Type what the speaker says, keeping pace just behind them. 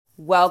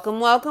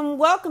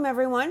Welcome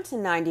everyone to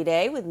 90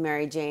 Day with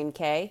Mary Jane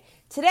K.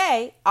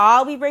 Today,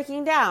 I'll be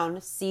breaking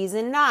down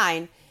Season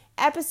 9,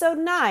 Episode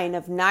 9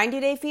 of 90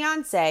 Day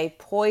Fiancé,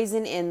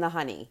 Poison in the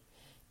Honey.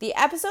 The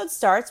episode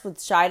starts with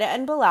Shaida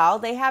and Bilal.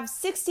 They have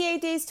 68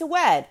 days to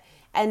wed,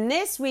 and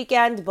this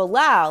weekend,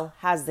 Bilal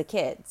has the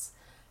kids.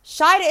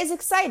 Shaida is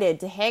excited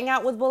to hang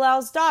out with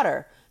Bilal's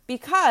daughter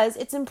because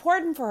it's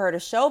important for her to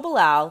show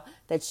Bilal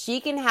that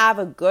she can have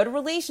a good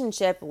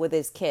relationship with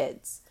his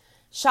kids.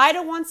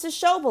 Shaida wants to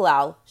show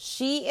Bilal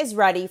she is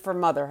ready for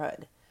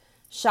motherhood.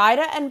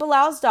 Shaida and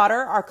Bilal's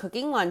daughter are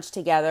cooking lunch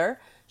together.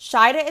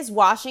 Shaida is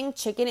washing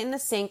chicken in the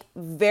sink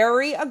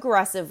very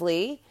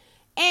aggressively,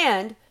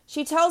 and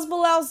she tells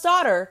Bilal's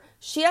daughter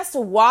she has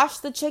to wash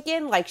the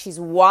chicken like she's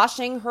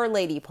washing her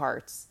lady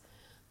parts.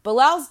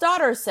 Bilal's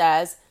daughter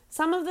says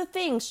some of the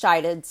things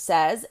Shaida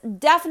says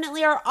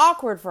definitely are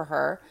awkward for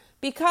her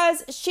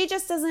because she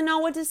just doesn't know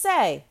what to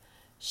say.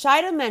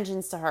 Shaida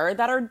mentions to her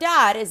that her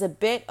dad is a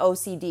bit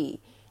OCD,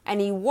 and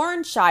he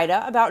warned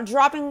Shaida about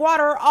dropping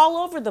water all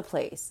over the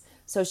place.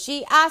 So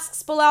she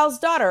asks Bilal's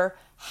daughter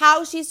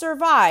how she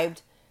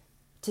survived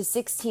to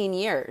 16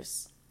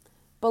 years.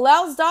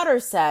 Bilal's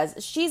daughter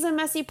says she's a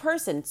messy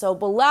person, so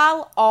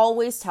Bilal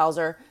always tells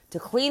her to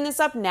clean this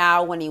up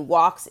now when he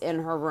walks in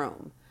her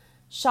room.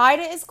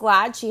 Shaida is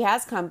glad she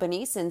has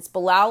company since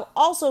Bilal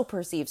also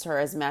perceives her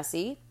as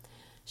messy.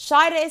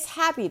 Shaida is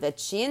happy that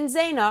she and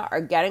Zaina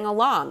are getting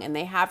along and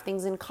they have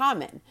things in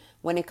common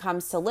when it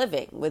comes to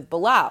living with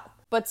Bilal.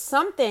 But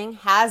something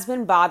has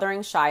been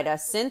bothering Shaida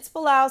since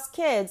Bilal's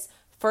kids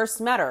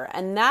first met her,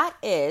 and that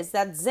is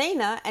that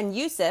Zaina and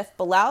Yusuf,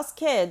 Bilal's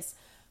kids,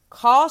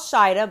 call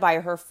Shaida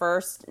by her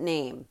first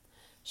name.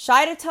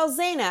 Shaida tells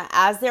Zaina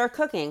as they are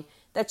cooking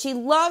that she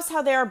loves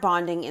how they are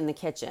bonding in the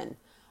kitchen.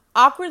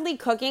 Awkwardly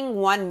cooking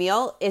one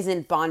meal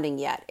isn't bonding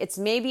yet. It's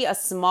maybe a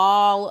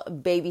small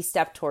baby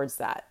step towards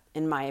that,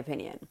 in my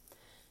opinion.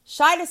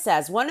 Shaida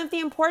says one of the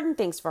important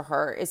things for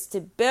her is to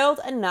build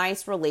a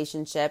nice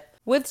relationship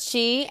with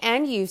she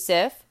and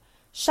Yusuf.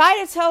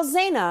 Shaida tells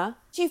Zaina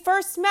she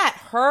first met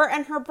her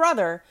and her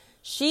brother.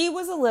 She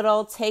was a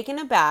little taken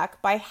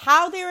aback by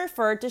how they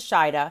referred to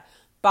Shaida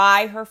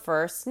by her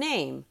first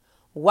name.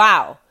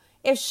 Wow,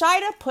 if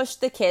Shaida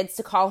pushed the kids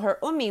to call her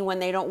Ummi when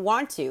they don't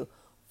want to,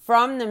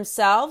 from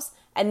themselves,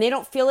 and they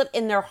don't feel it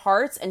in their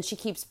hearts, and she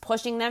keeps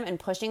pushing them,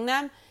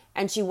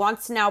 and she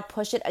wants to now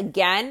push it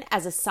again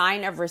as a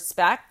sign of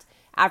respect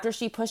after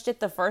she pushed it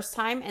the first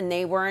time and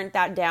they weren't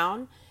that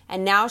down,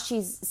 and now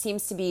she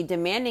seems to be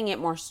demanding it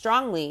more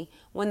strongly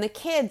when the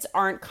kids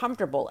aren't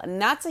comfortable,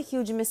 and that's a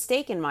huge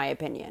mistake in my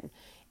opinion.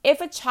 If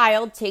a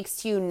child takes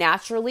to you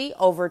naturally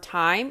over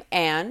time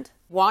and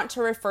want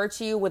to refer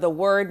to you with a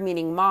word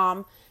meaning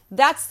mom,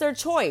 that's their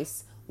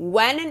choice,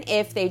 when and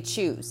if they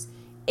choose.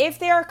 If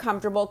they are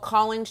comfortable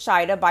calling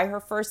Shaida by her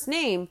first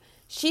name,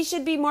 she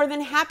should be more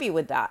than happy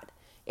with that.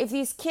 If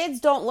these kids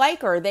don't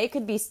like her, they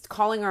could be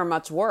calling her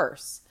much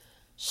worse.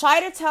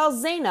 Shaida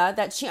tells Zaina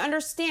that she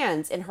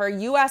understands in her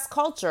U.S.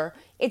 culture,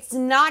 it's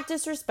not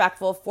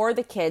disrespectful for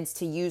the kids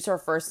to use her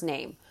first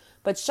name.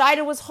 But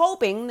Shaida was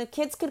hoping the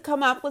kids could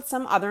come up with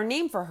some other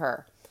name for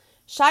her.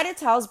 Shaida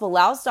tells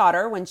Bilal's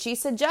daughter when she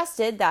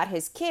suggested that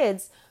his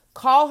kids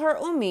call her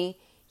Ummi,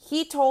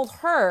 he told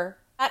her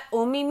that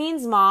Ummi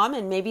means mom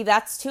and maybe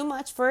that's too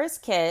much for his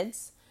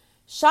kids.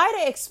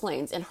 Shaida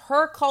explains in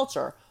her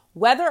culture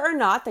whether or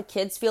not the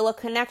kids feel a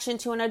connection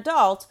to an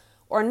adult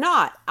or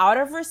not, out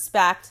of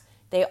respect,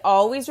 they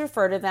always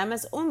refer to them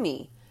as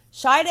Ummi.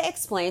 Shaida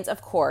explains,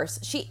 of course,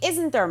 she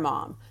isn't their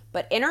mom,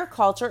 but in her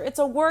culture, it's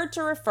a word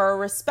to refer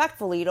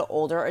respectfully to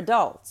older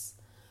adults.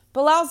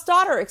 Bilal's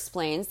daughter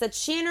explains that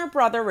she and her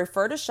brother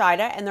refer to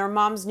Shaida and their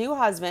mom's new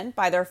husband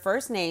by their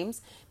first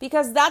names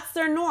because that's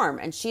their norm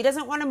and she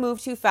doesn't want to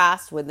move too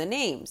fast with the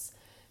names.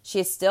 She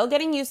is still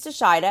getting used to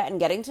Shaida and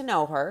getting to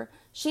know her.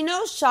 She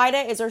knows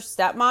Shaida is her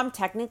stepmom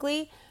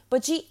technically,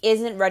 but she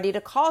isn't ready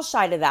to call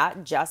Shaida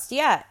that just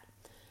yet.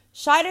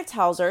 Shaida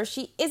tells her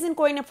she isn't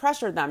going to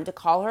pressure them to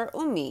call her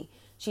Ummi.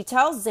 She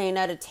tells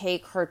Zaina to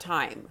take her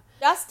time.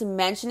 Just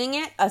mentioning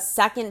it a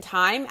second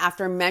time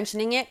after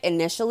mentioning it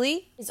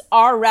initially is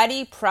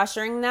already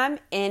pressuring them,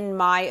 in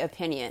my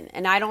opinion,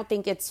 and I don't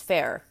think it's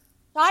fair.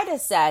 Shaida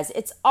says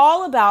it's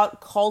all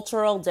about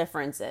cultural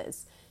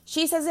differences.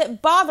 She says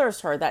it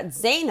bothers her that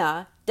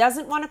Zaina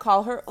doesn't want to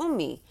call her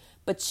Ummi,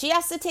 but she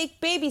has to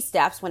take baby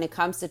steps when it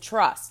comes to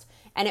trust,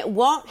 and it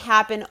won't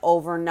happen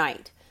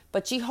overnight.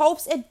 But she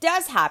hopes it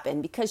does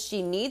happen because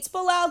she needs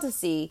Bilal to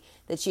see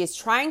that she is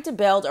trying to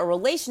build a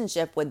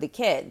relationship with the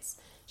kids.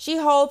 She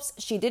hopes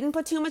she didn't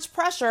put too much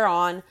pressure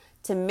on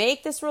to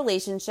make this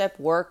relationship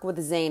work with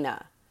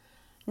Zaina.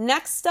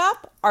 Next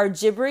up are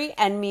Jibri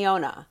and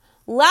Miona.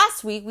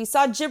 Last week, we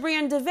saw Jibri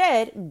and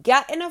David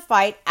get in a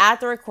fight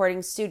at the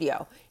recording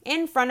studio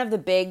in front of the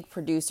big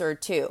producer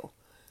too.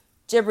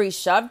 Jibri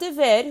shoved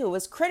David, who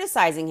was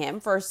criticizing him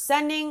for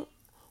sending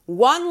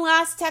one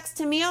last text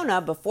to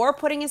Miona before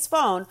putting his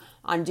phone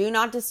on Do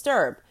Not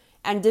Disturb,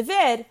 and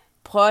David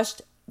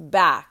pushed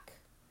back.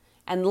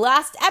 And the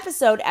last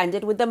episode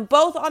ended with them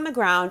both on the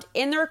ground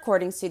in the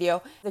recording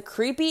studio. The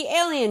creepy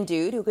alien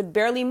dude, who could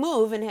barely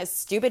move in his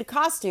stupid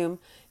costume,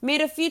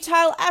 made a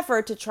futile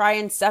effort to try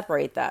and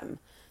separate them.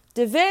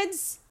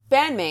 David's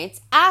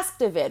bandmates ask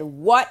David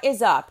what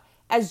is up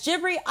as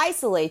Jibri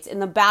isolates in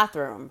the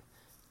bathroom.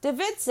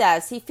 David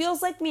says he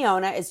feels like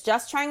Miona is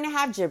just trying to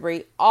have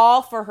Jibri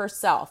all for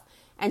herself,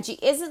 and she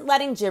isn't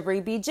letting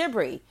Jibri be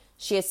Jibri.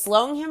 She is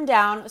slowing him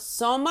down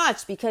so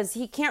much because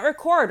he can't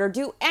record or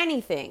do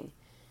anything.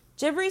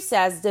 Jibri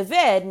says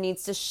David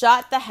needs to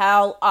shut the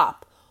hell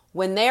up.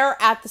 When they're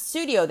at the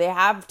studio, they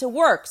have to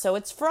work, so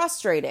it's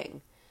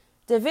frustrating.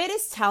 David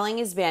is telling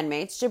his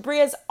bandmates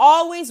Jibri is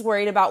always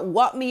worried about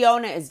what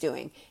Miona is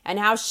doing and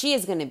how she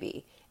is going to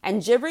be.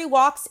 And Jibri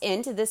walks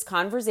into this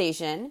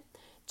conversation.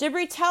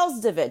 Jibri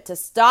tells David to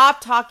stop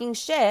talking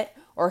shit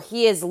or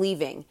he is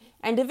leaving.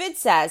 And David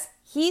says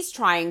he's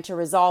trying to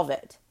resolve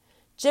it.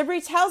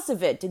 Jibri tells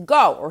David to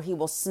go or he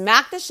will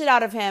smack the shit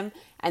out of him,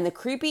 and the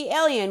creepy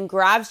alien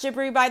grabs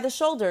Jibri by the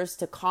shoulders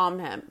to calm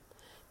him.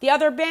 The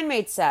other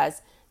bandmate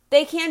says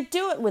they can't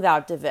do it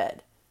without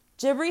David.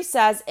 Jibri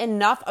says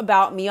enough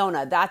about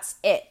Miona, that's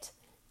it.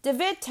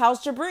 David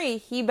tells Jibri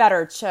he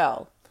better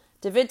chill.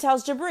 David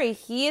tells Jibri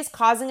he is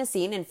causing a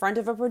scene in front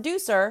of a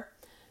producer.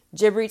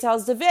 Jibri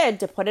tells David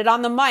to put it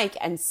on the mic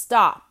and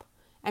stop.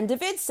 And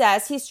David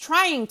says he's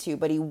trying to,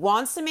 but he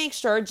wants to make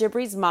sure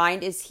Jibri's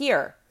mind is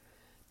here.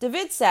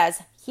 David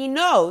says he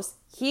knows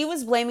he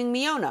was blaming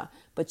Miona,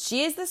 but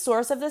she is the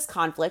source of this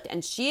conflict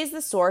and she is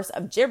the source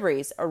of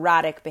Jibri's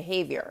erratic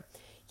behavior.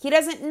 He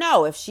doesn't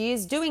know if she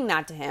is doing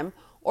that to him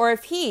or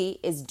if he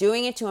is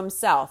doing it to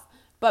himself,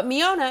 but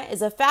Miona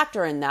is a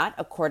factor in that,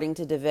 according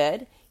to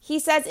David. He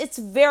says it's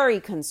very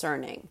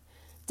concerning.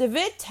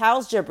 David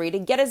tells Jibri to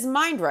get his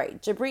mind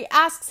right. Jibri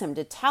asks him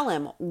to tell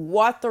him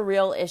what the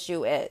real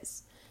issue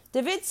is.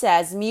 David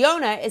says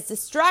Miona is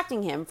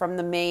distracting him from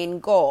the main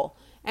goal.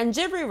 And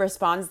Jibri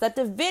responds that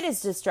David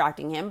is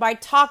distracting him by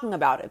talking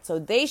about it, so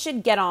they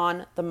should get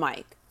on the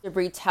mic.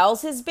 Jibri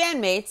tells his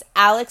bandmates,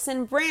 Alex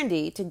and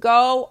Brandy, to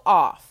go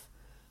off.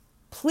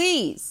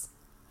 Please.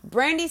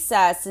 Brandy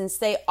says since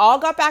they all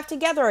got back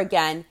together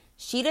again,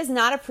 she does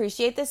not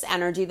appreciate this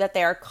energy that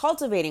they are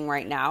cultivating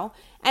right now,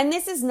 and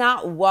this is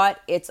not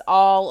what it's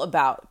all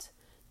about.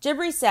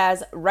 Jibri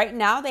says right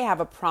now they have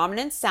a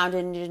prominent sound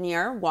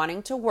engineer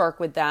wanting to work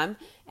with them,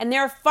 and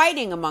they're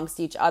fighting amongst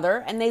each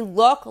other, and they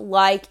look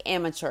like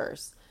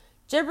amateurs.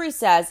 Jibri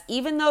says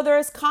even though there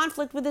is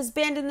conflict with his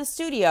band in the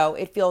studio,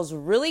 it feels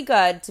really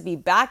good to be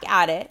back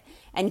at it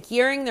and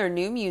hearing their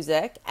new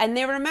music, and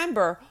they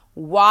remember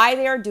why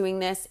they are doing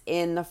this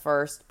in the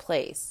first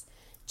place.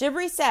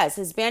 Jibri says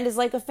his band is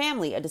like a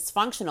family, a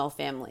dysfunctional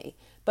family,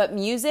 but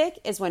music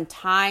is when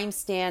time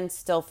stands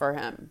still for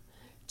him.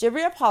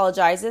 Jibri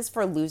apologizes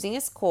for losing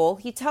his cool.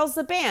 He tells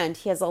the band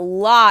he has a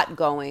lot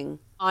going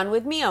on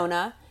with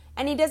Miona,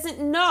 and he doesn't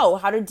know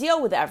how to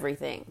deal with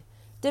everything.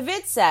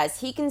 David says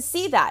he can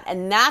see that,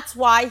 and that's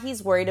why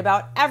he's worried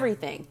about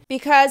everything,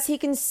 because he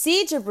can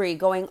see Jibri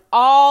going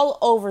all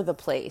over the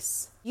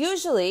place.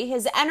 Usually,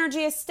 his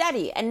energy is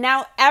steady, and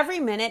now every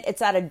minute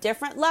it's at a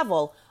different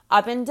level,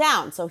 up and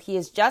down, so he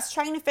is just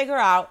trying to figure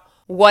out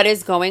what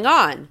is going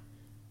on.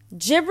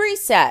 Jibri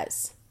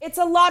says it's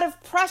a lot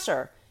of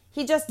pressure.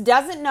 He just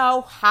doesn't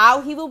know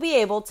how he will be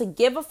able to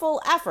give a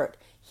full effort.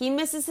 He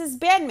misses his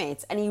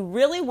bandmates, and he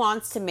really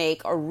wants to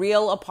make a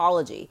real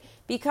apology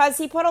because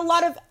he put a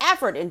lot of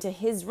effort into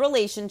his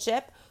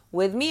relationship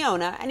with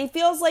Miona, and he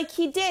feels like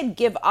he did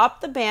give up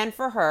the band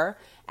for her,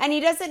 and he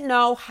doesn't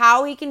know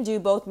how he can do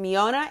both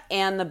Miona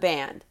and the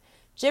band.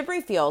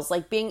 Jibri feels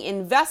like being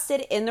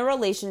invested in the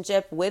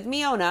relationship with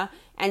Miona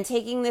and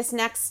taking this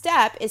next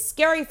step is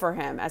scary for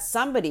him as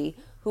somebody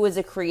who is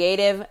a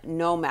creative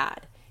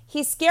nomad.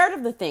 He's scared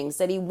of the things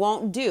that he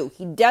won't do.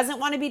 He doesn't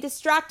want to be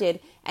distracted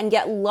and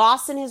get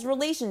lost in his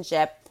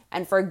relationship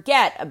and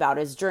forget about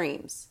his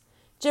dreams.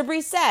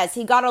 Jibri says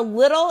he got a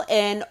little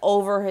in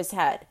over his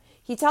head.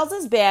 He tells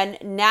his band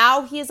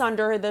now he is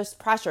under this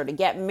pressure to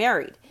get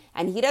married,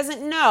 and he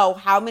doesn't know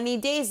how many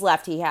days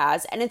left he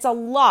has, and it's a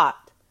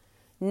lot.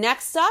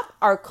 Next up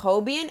are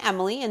Kobe and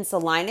Emily in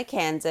Salina,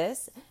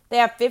 Kansas. They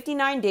have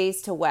 59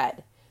 days to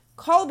wed.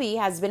 Kobe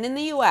has been in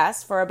the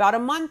U.S. for about a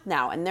month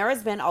now, and there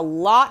has been a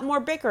lot more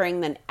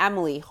bickering than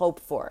Emily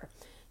hoped for.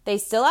 They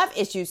still have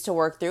issues to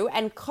work through,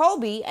 and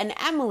Kobe and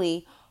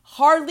Emily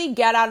hardly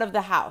get out of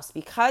the house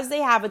because they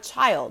have a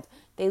child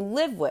they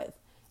live with,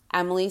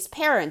 Emily's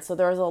parents. So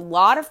there's a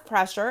lot of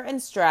pressure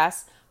and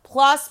stress,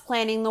 plus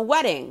planning the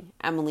wedding,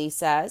 Emily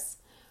says.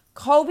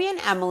 Kobe and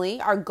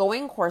Emily are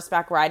going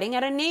horseback riding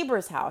at a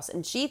neighbor's house,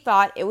 and she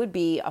thought it would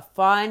be a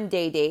fun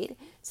day date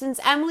since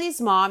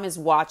Emily's mom is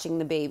watching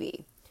the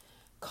baby.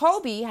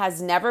 Kobe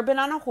has never been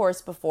on a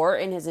horse before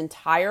in his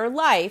entire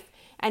life,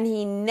 and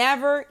he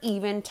never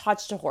even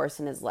touched a horse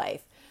in his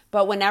life.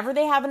 But whenever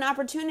they have an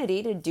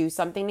opportunity to do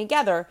something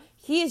together,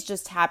 he is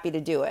just happy to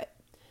do it.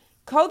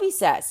 Kobe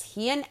says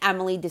he and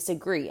Emily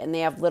disagree and they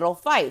have little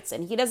fights,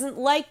 and he doesn't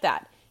like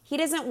that. He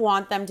doesn't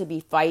want them to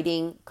be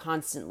fighting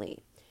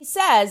constantly. He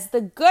says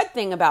the good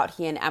thing about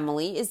he and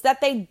Emily is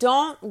that they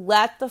don't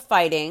let the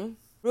fighting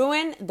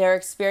ruin their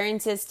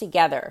experiences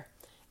together.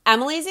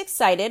 Emily's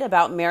excited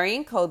about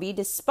marrying Kobe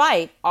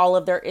despite all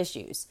of their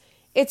issues.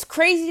 It's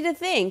crazy to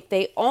think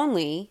they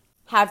only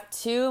have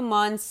 2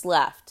 months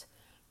left.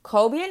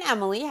 Kobe and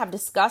Emily have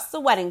discussed the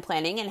wedding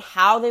planning and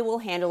how they will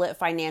handle it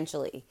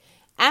financially.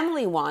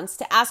 Emily wants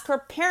to ask her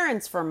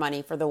parents for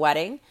money for the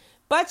wedding,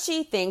 but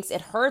she thinks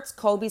it hurts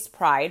Kobe's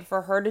pride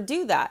for her to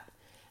do that.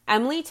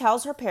 Emily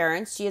tells her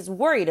parents she is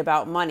worried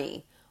about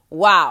money.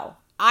 Wow,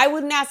 I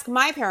wouldn't ask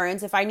my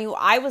parents if I knew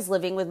I was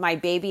living with my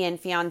baby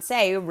and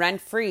fiancé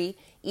rent-free,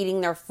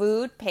 eating their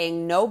food,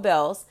 paying no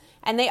bills,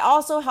 and they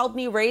also helped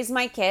me raise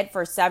my kid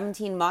for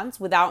 17 months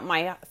without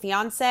my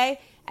fiancé,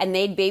 and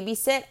they'd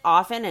babysit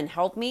often and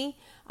help me.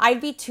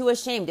 I'd be too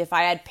ashamed if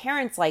I had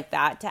parents like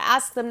that to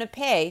ask them to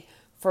pay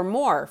for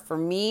more for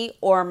me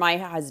or my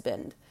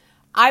husband.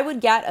 I would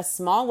get a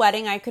small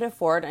wedding I could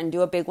afford and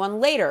do a big one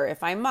later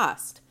if I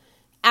must.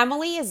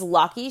 Emily is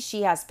lucky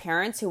she has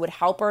parents who would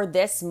help her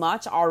this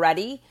much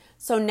already,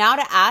 so now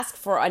to ask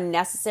for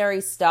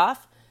unnecessary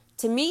stuff,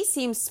 to me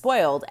seems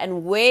spoiled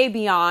and way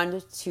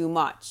beyond too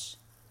much.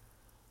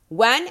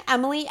 When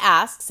Emily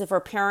asks if her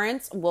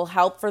parents will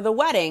help for the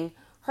wedding,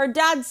 her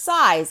dad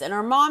sighs and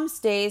her mom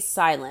stays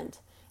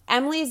silent.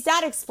 Emily's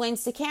dad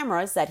explains to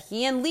cameras that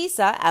he and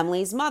Lisa,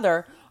 Emily's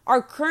mother,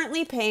 are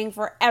currently paying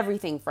for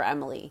everything for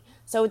Emily,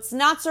 so it's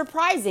not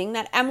surprising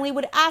that Emily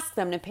would ask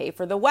them to pay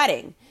for the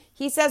wedding.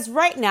 He says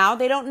right now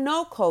they don't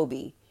know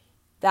Kobe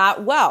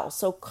that well,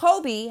 so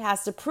Kobe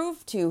has to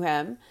prove to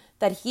him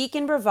that he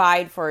can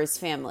provide for his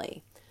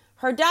family.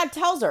 Her dad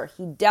tells her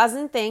he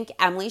doesn't think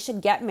Emily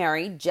should get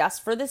married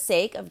just for the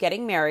sake of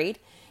getting married,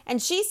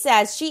 and she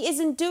says she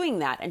isn't doing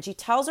that, and she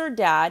tells her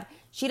dad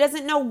she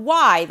doesn't know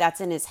why that's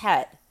in his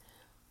head.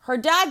 Her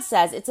dad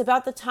says it's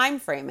about the time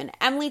frame, and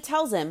Emily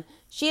tells him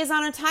she is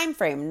on a time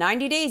frame.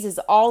 90 days is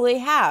all they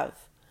have.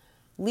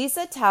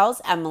 Lisa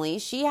tells Emily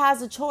she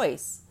has a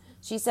choice.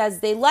 She says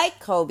they like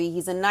Kobe,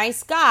 he's a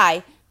nice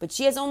guy, but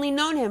she has only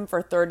known him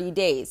for 30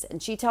 days.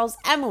 And she tells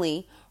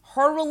Emily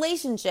her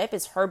relationship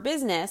is her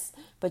business,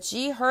 but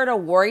she heard a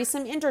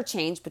worrisome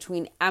interchange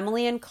between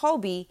Emily and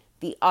Kobe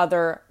the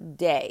other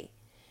day.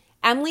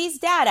 Emily's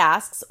dad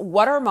asks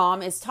what her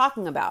mom is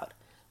talking about.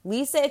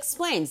 Lisa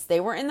explains they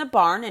were in the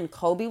barn and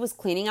Kobe was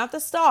cleaning out the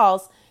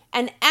stalls,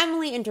 and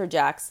Emily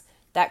interjects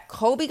that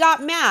Kobe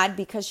got mad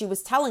because she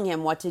was telling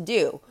him what to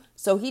do,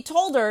 so he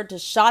told her to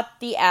shut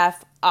the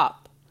F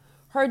up.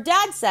 Her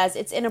dad says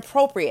it's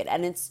inappropriate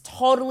and it's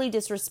totally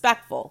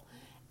disrespectful.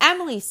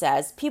 Emily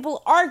says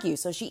people argue,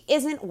 so she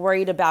isn't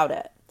worried about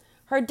it.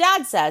 Her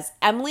dad says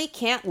Emily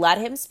can't let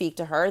him speak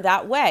to her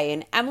that way,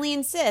 and Emily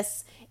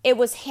insists it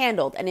was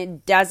handled and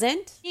it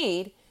doesn't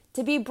need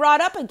to be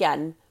brought up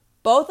again.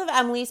 Both of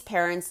Emily's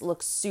parents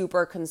look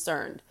super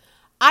concerned.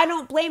 I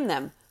don't blame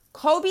them.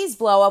 Kobe's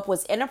blow-up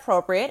was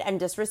inappropriate and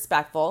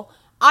disrespectful.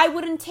 I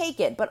wouldn't take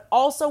it, but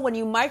also when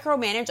you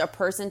micromanage a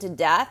person to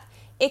death,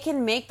 it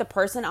can make the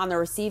person on the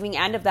receiving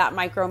end of that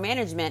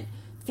micromanagement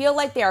feel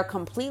like they are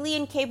completely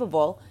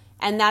incapable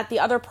and that the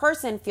other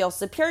person feels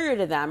superior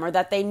to them or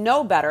that they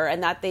know better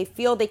and that they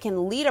feel they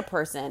can lead a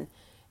person.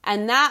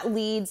 And that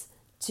leads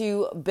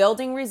to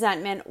building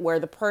resentment where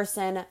the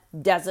person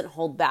doesn't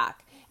hold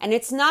back. And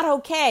it's not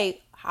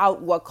okay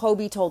what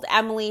Kobe told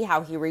Emily,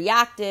 how he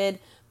reacted,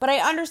 but I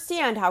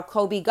understand how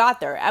Kobe got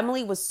there.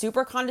 Emily was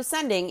super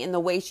condescending in the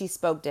way she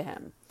spoke to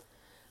him.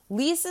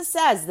 Lisa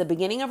says the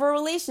beginning of a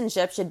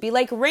relationship should be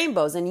like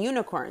rainbows and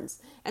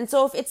unicorns. And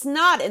so if it's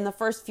not in the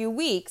first few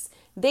weeks,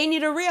 they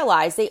need to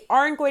realize they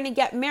aren't going to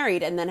get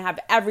married and then have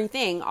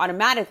everything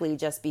automatically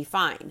just be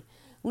fine.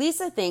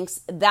 Lisa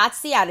thinks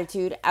that's the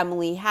attitude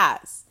Emily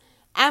has.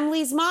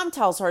 Emily's mom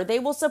tells her they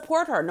will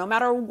support her no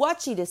matter what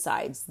she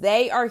decides.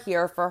 They are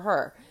here for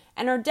her.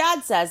 And her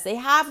dad says they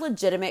have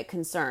legitimate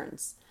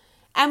concerns.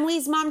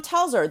 Emily's mom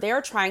tells her they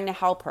are trying to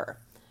help her.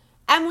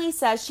 Emily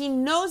says she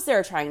knows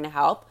they're trying to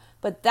help,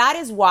 but that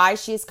is why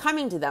she is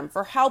coming to them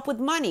for help with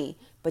money,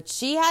 but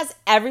she has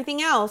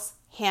everything else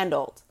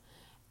handled.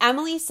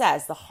 Emily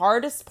says the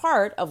hardest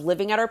part of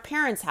living at her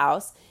parents'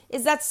 house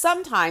is that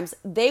sometimes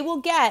they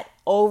will get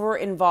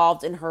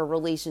over-involved in her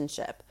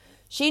relationship.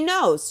 She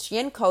knows she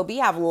and Kobe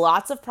have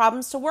lots of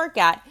problems to work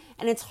at,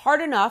 and it's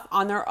hard enough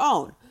on their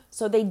own,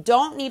 so they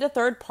don't need a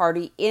third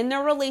party in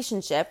their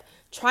relationship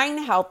trying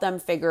to help them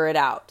figure it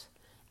out.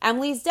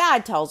 Emily's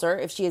dad tells her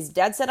if she is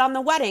dead set on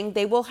the wedding,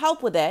 they will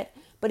help with it,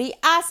 but he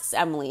asks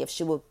Emily if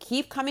she will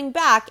keep coming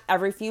back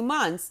every few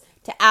months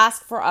to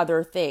ask for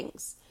other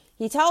things.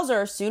 He tells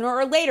her sooner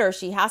or later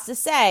she has to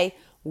say,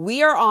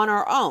 "We are on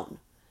our own."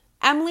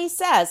 Emily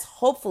says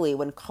hopefully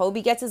when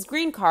Kobe gets his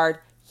green card,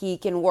 he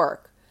can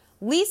work.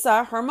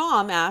 Lisa, her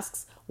mom,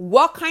 asks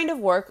what kind of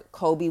work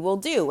Kobe will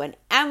do, and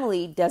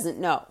Emily doesn't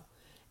know.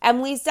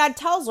 Emily's dad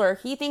tells her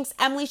he thinks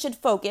Emily should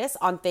focus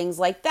on things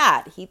like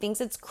that. He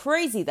thinks it's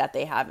crazy that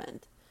they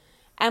haven't.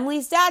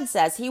 Emily's dad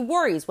says he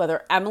worries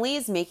whether Emily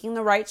is making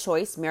the right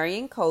choice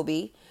marrying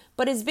Kobe,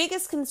 but his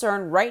biggest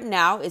concern right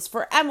now is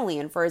for Emily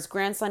and for his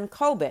grandson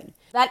Coben,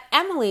 that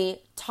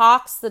Emily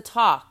talks the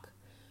talk.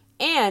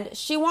 And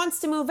she wants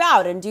to move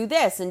out and do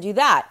this and do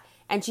that.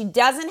 And she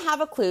doesn't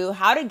have a clue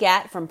how to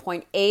get from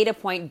point A to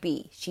point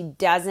B. She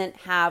doesn't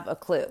have a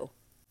clue.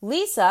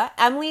 Lisa,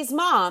 Emily's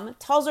mom,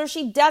 tells her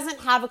she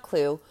doesn't have a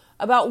clue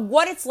about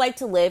what it's like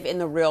to live in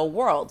the real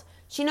world.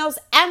 She knows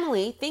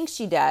Emily thinks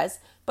she does,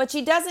 but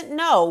she doesn't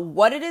know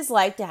what it is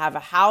like to have a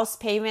house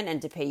payment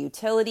and to pay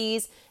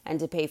utilities and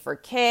to pay for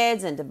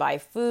kids and to buy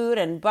food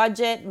and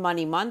budget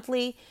money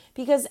monthly,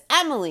 because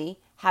Emily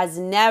has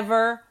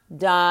never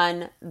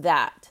done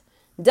that.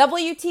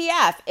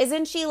 WTF,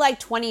 isn't she like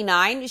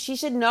 29? She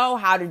should know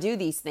how to do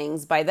these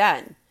things by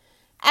then.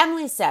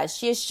 Emily says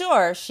she is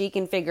sure she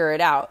can figure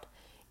it out.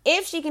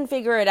 If she can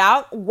figure it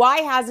out,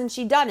 why hasn't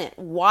she done it?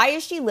 Why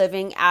is she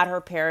living at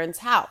her parents'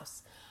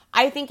 house?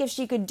 I think if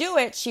she could do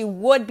it, she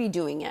would be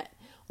doing it.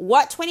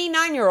 What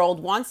 29-year-old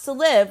wants to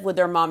live with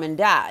their mom and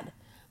dad?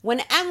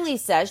 When Emily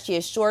says she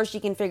is sure she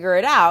can figure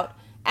it out,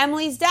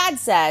 Emily's dad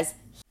says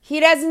he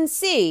doesn't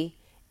see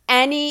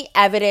any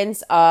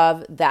evidence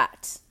of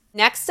that.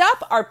 Next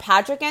up are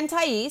Patrick and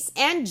Thais,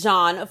 and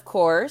John, of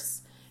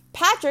course.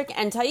 Patrick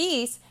and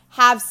Thais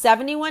have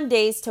 71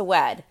 days to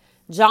wed.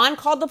 John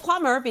called the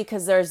plumber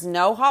because there's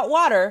no hot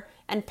water,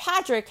 and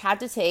Patrick had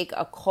to take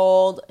a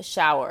cold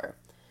shower.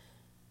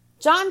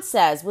 John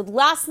says with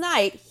last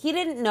night, he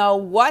didn't know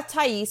what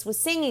Thais was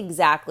saying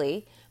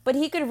exactly, but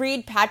he could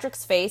read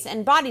Patrick's face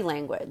and body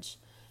language.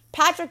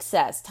 Patrick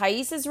says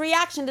Thais'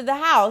 reaction to the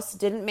house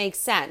didn't make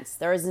sense.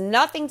 There is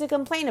nothing to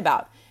complain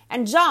about,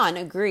 and John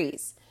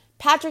agrees.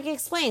 Patrick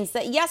explains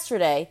that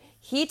yesterday,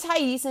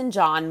 Thais, and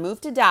John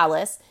moved to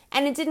Dallas,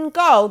 and it didn't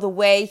go the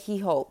way he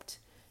hoped.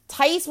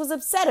 Thais was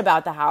upset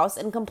about the house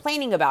and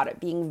complaining about it,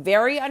 being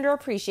very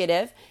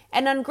underappreciative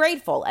and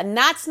ungrateful, and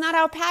that's not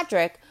how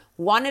Patrick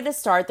wanted to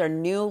start their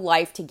new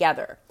life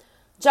together.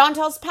 John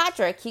tells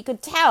Patrick he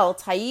could tell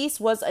Thais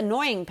was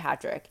annoying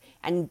Patrick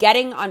and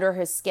getting under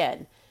his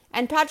skin.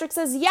 And Patrick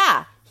says,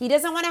 yeah, he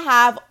doesn't want to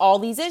have all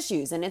these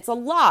issues, and it's a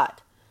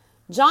lot.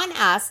 John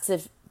asks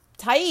if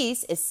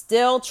Thais is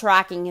still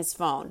tracking his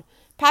phone.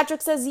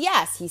 Patrick says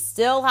yes, he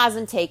still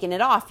hasn't taken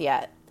it off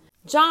yet.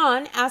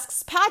 John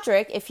asks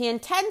Patrick if he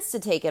intends to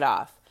take it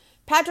off.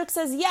 Patrick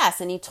says yes,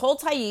 and he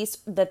told Thais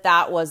that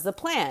that was the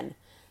plan.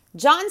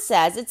 John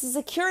says it's a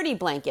security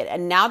blanket,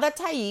 and now that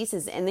Thais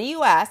is in the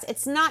U.S.,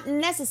 it's not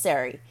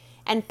necessary.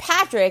 And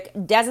Patrick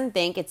doesn't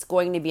think it's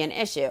going to be an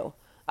issue.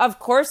 Of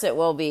course it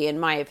will be, in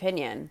my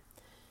opinion.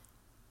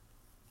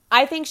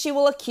 I think she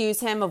will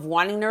accuse him of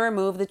wanting to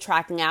remove the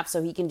tracking app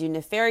so he can do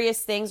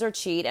nefarious things or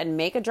cheat and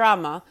make a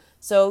drama,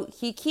 so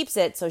he keeps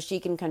it so she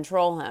can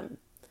control him.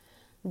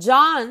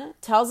 John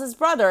tells his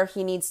brother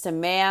he needs to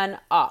man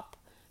up.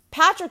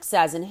 Patrick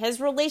says in his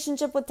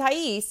relationship with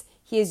Thais,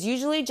 he is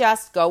usually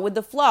just go with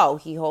the flow.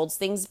 He holds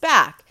things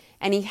back,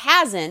 and he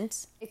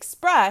hasn't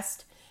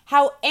expressed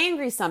how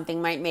angry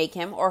something might make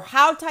him or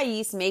how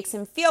Thais makes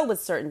him feel with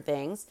certain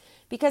things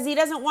because he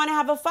doesn't want to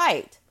have a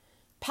fight.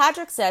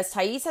 Patrick says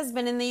Thais has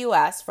been in the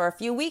U.S. for a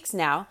few weeks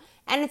now,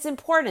 and it's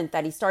important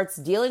that he starts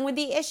dealing with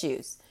the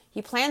issues.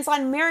 He plans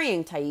on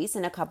marrying Thais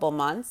in a couple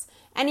months,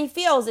 and he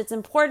feels it's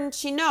important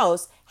she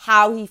knows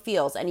how he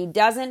feels, and he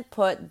doesn't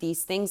put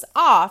these things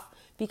off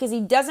because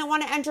he doesn't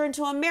want to enter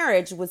into a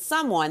marriage with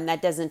someone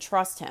that doesn't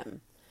trust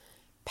him.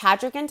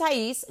 Patrick and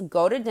Thais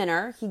go to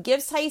dinner. He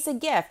gives Thais a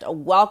gift, a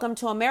welcome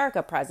to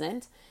America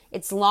present.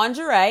 It's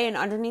lingerie, and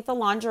underneath the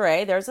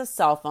lingerie, there's a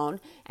cell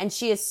phone, and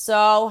she is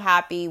so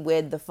happy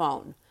with the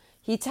phone.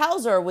 He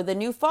tells her with the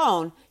new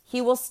phone, he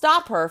will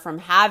stop her from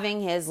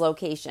having his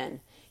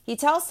location. He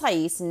tells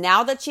Thais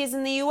now that she's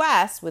in the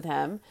U.S. with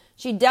him,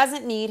 she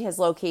doesn't need his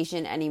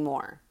location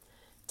anymore.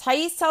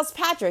 Thais tells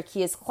Patrick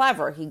he is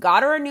clever. He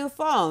got her a new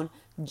phone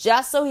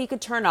just so he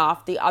could turn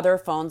off the other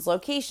phone's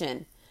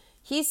location.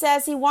 He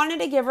says he wanted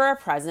to give her a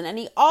present, and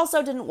he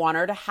also didn't want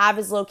her to have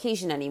his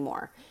location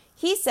anymore.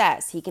 He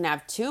says he can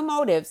have two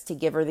motives to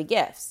give her the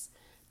gifts.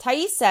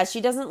 Thais says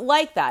she doesn't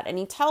like that, and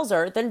he tells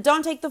her, then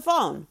don't take the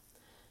phone.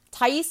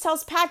 Thais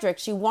tells Patrick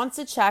she wants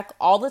to check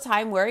all the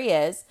time where he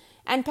is,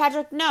 and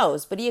Patrick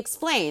knows, but he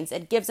explains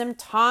it gives him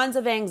tons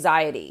of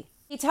anxiety.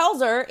 He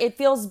tells her it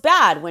feels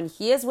bad when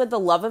he is with the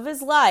love of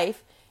his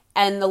life,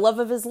 and the love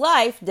of his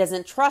life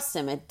doesn't trust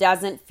him. It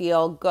doesn't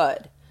feel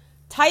good.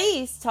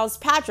 Thais tells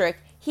Patrick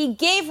he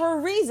gave her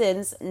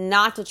reasons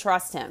not to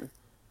trust him.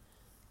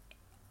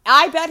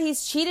 I bet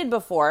he's cheated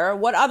before.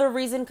 What other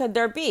reason could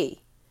there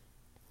be?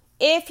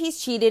 If he's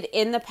cheated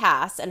in the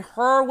past and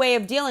her way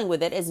of dealing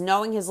with it is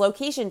knowing his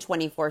location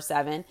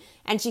 24/7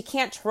 and she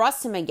can't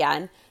trust him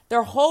again,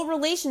 their whole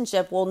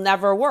relationship will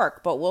never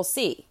work, but we'll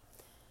see.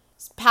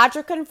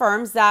 Patrick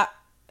confirms that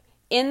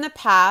in the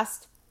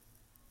past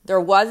there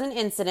was an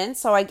incident,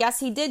 so I guess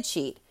he did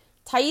cheat.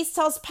 Thais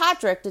tells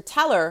Patrick to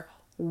tell her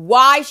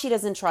why she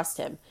doesn't trust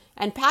him.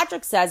 And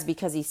Patrick says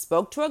because he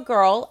spoke to a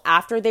girl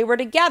after they were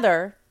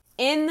together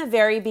in the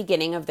very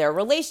beginning of their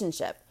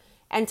relationship.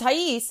 And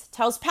Thais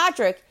tells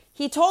Patrick he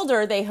He told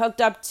her they hooked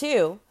up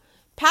too.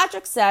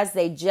 Patrick says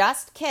they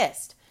just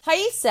kissed.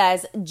 Thais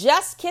says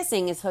just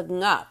kissing is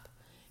hooking up.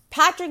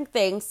 Patrick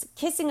thinks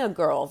kissing a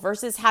girl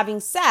versus having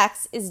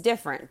sex is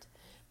different.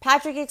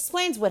 Patrick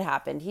explains what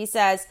happened. He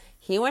says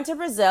he went to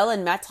Brazil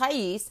and met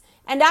Thais,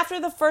 and after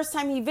the first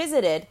time he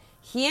visited,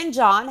 he and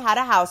John had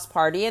a house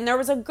party and there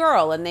was a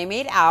girl and they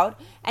made out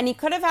and he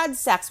could have had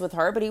sex with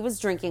her, but he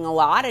was drinking a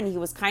lot and he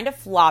was kind of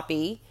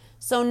floppy,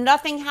 so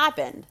nothing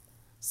happened.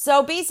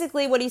 So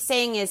basically what he's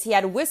saying is he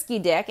had whiskey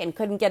dick and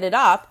couldn't get it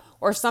up,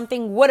 or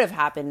something would have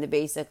happened,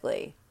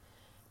 basically.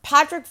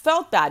 Patrick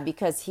felt bad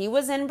because he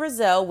was in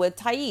Brazil with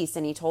Thais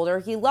and he told her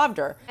he loved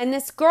her. And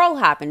this girl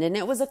happened and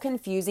it was a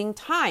confusing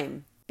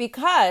time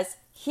because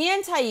he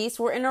and Thais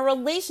were in a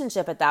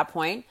relationship at that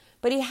point,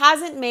 but he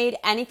hasn't made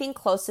anything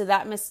close to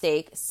that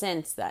mistake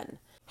since then.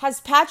 Has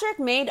Patrick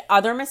made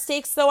other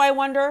mistakes though, I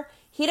wonder?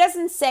 He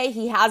doesn't say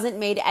he hasn't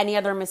made any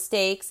other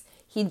mistakes.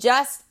 He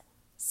just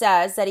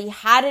says that he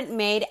hadn't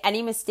made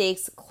any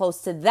mistakes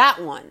close to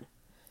that one.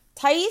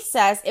 Thais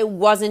says it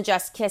wasn't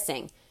just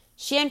kissing.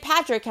 She and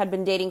Patrick had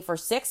been dating for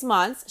 6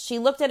 months. She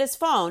looked at his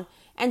phone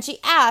and she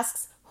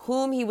asks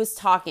whom he was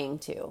talking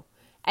to.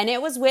 And it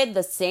was with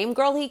the same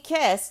girl he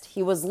kissed.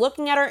 He was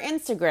looking at her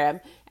Instagram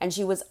and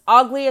she was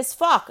ugly as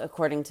fuck,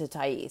 according to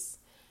Thais.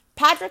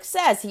 Patrick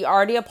says he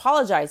already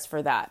apologized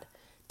for that.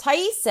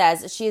 Thais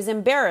says she is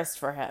embarrassed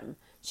for him.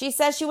 She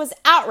says she was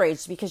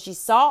outraged because she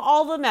saw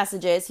all the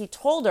messages. He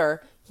told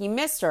her he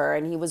missed her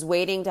and he was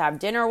waiting to have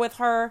dinner with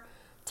her.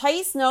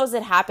 Thais knows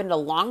it happened a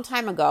long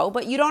time ago,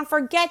 but you don't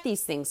forget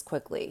these things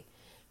quickly.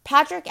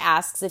 Patrick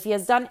asks if he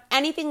has done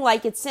anything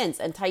like it since,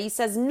 and Thais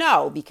says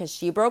no because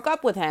she broke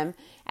up with him,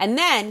 and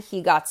then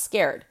he got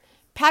scared.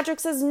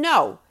 Patrick says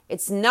no,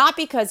 it's not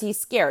because he's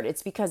scared,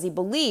 it's because he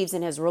believes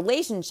in his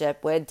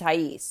relationship with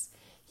Thais.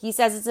 He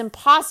says it's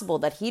impossible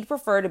that he'd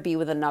prefer to be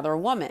with another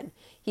woman.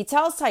 He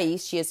tells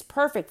Thais she is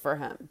perfect for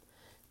him.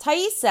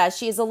 Thais says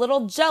she is a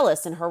little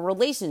jealous in her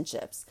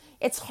relationships.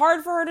 It's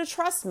hard for her to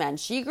trust men.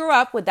 She grew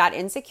up with that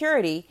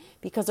insecurity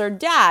because her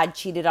dad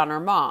cheated on her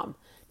mom.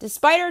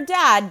 Despite her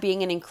dad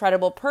being an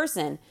incredible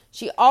person,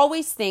 she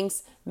always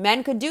thinks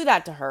men could do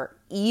that to her,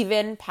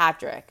 even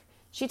Patrick.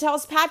 She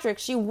tells Patrick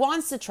she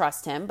wants to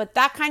trust him, but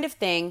that kind of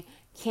thing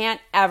can't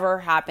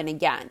ever happen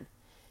again.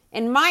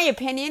 In my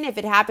opinion, if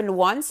it happened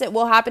once, it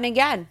will happen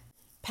again.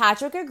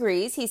 Patrick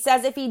agrees. He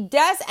says if he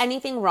does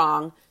anything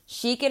wrong,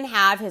 she can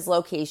have his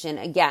location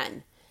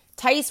again.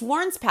 Thais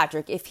warns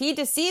Patrick if he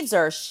deceives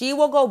her, she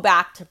will go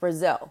back to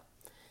Brazil.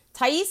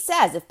 Thais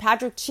says if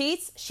Patrick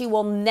cheats, she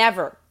will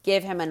never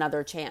give him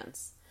another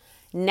chance.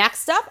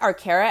 Next up are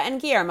Kara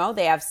and Guillermo.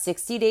 They have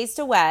 60 days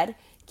to wed.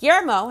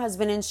 Guillermo has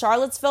been in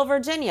Charlottesville,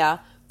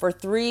 Virginia for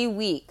 3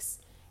 weeks.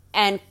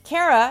 And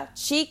Kara,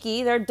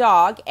 Cheeky, their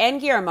dog, and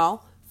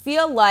Guillermo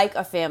feel like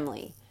a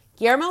family.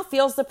 Guillermo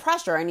feels the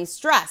pressure and he's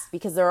stressed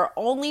because there are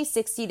only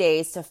 60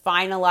 days to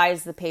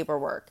finalize the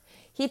paperwork.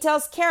 He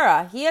tells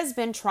Kara he has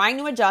been trying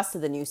to adjust to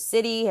the new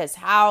city, his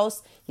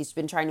house. He's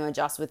been trying to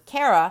adjust with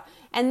Kara,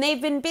 and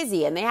they've been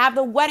busy and they have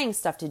the wedding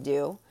stuff to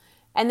do,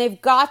 and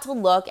they've got to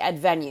look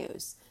at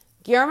venues.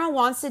 Guillermo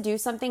wants to do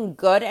something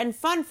good and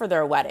fun for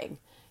their wedding.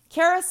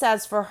 Kara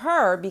says for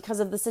her, because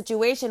of the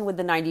situation with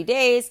the 90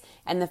 days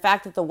and the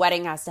fact that the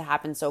wedding has to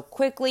happen so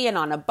quickly and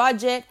on a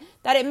budget,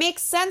 that it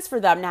makes sense for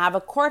them to have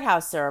a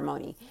courthouse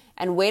ceremony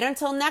and wait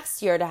until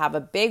next year to have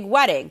a big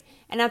wedding.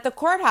 And at the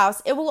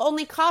courthouse, it will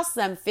only cost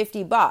them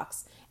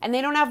 $50, and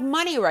they don't have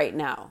money right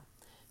now.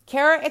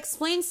 Kara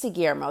explains to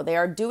Guillermo they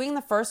are doing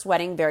the first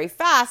wedding very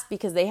fast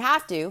because they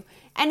have to,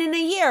 and in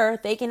a year,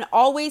 they can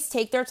always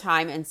take their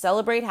time and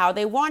celebrate how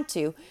they want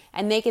to,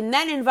 and they can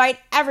then invite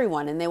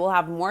everyone, and they will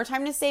have more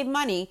time to save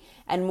money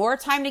and more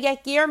time to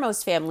get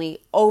Guillermo's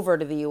family over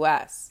to the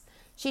U.S.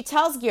 She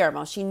tells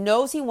Guillermo she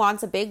knows he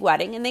wants a big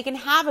wedding, and they can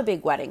have a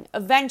big wedding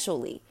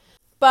eventually,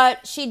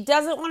 but she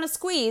doesn't want to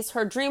squeeze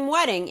her dream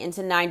wedding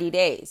into 90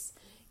 days.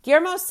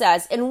 Guillermo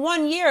says in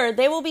 1 year,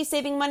 they will be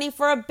saving money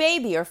for a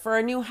baby or for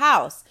a new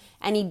house,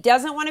 and he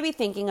doesn't want to be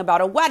thinking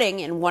about a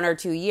wedding in 1 or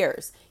 2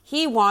 years.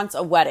 He wants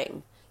a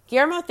wedding.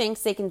 Guillermo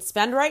thinks they can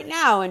spend right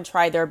now and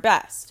try their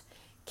best.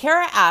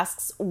 Kara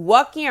asks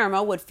what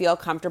Guillermo would feel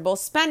comfortable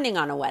spending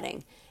on a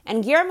wedding,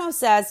 and Guillermo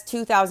says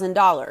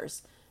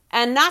 $2,000,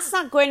 and that's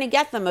not going to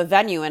get them a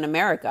venue in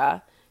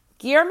America.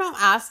 Guillermo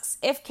asks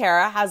if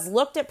Kara has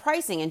looked at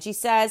pricing, and she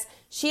says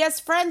she has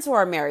friends who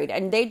are married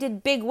and they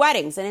did big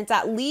weddings and it's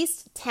at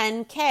least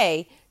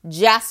 $10,000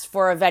 just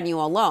for a venue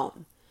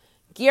alone.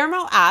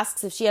 Guillermo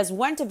asks if she has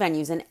went to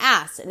venues and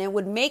asked, and it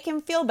would make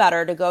him feel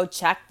better to go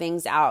check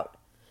things out.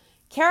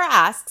 Kara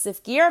asks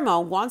if Guillermo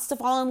wants to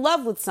fall in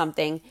love with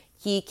something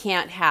he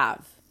can't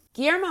have.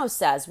 Guillermo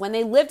says when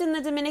they lived in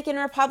the Dominican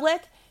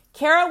Republic,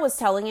 Kara was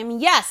telling him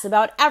yes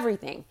about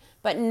everything.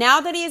 But now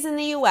that he is in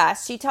the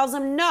U.S., she tells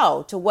him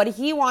no to what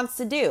he wants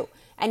to do,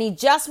 and he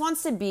just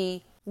wants to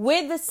be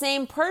with the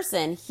same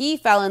person he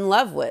fell in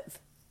love with.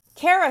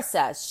 Kara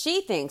says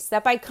she thinks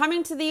that by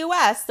coming to the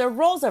U.S., their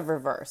roles have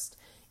reversed.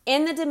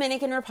 In the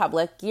Dominican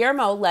Republic,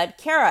 Guillermo led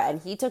Kara,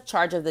 and he took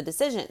charge of the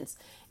decisions.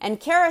 And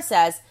Kara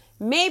says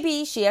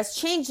maybe she has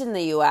changed in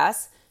the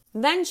U.S.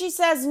 Then she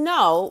says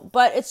no,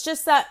 but it's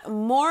just that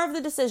more of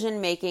the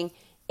decision making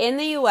in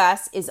the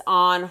U.S. is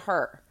on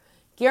her.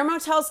 Guillermo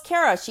tells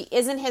Kara she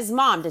isn't his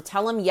mom to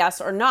tell him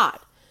yes or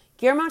not.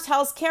 Guillermo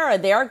tells Kara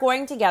they are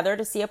going together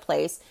to see a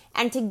place,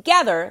 and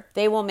together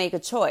they will make a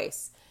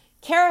choice.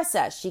 Kara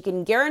says she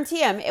can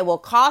guarantee him it will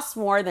cost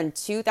more than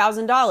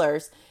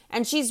 $2,000,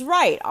 and she's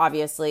right,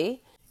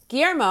 obviously.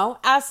 Guillermo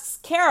asks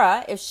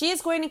Kara if she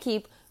is going to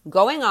keep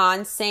going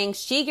on saying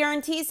she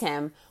guarantees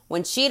him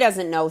when she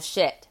doesn't know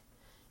shit.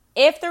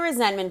 If the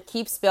resentment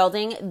keeps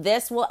building,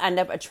 this will end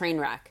up a train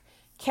wreck.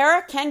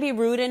 Kara can be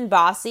rude and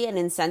bossy and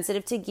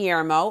insensitive to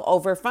Guillermo,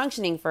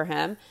 over-functioning for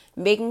him,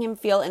 making him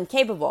feel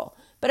incapable.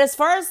 But as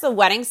far as the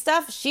wedding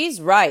stuff,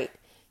 she's right.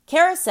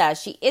 Kara says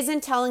she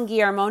isn't telling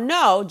Guillermo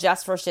no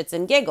just for shits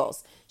and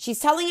giggles. She's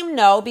telling him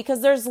no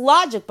because there's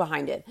logic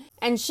behind it.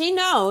 And she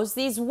knows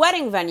these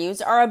wedding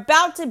venues are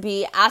about to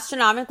be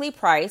astronomically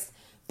priced,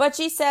 but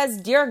she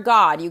says, dear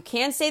God, you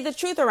can't say the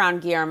truth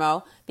around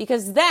Guillermo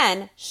because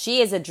then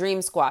she is a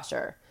dream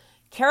squasher.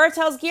 Kara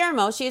tells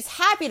Guillermo she is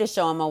happy to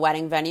show him a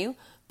wedding venue,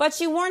 but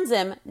she warns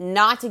him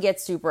not to get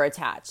super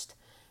attached.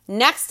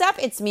 Next up,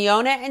 it's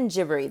Miona and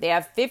Jibri. They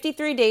have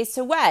 53 days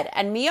to wed,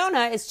 and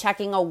Miona is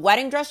checking a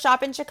wedding dress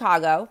shop in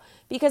Chicago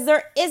because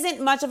there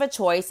isn't much of a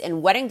choice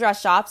in wedding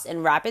dress shops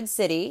in Rapid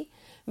City.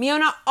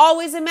 Miona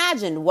always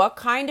imagined what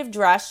kind of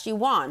dress she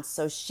wants,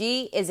 so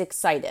she is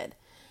excited.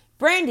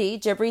 Brandy,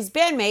 Jibri's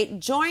bandmate,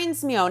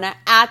 joins Miona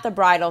at the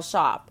bridal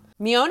shop.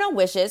 Miona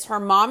wishes her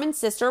mom and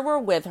sister were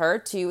with her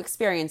to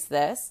experience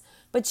this,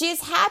 but she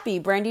is happy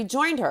Brandy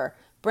joined her.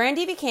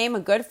 Brandy became a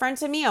good friend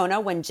to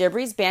Miona when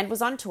Jibri's band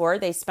was on tour.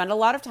 They spent a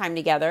lot of time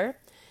together.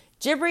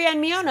 Jibri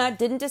and Miona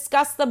didn't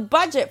discuss the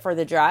budget for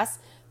the dress,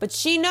 but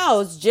she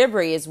knows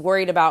Jibri is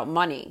worried about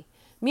money.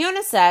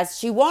 Miona says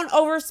she won't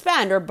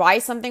overspend or buy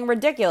something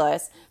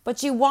ridiculous, but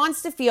she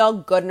wants to feel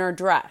good in her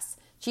dress.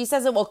 She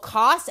says it will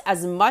cost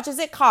as much as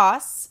it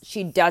costs.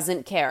 She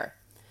doesn't care.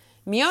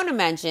 Miona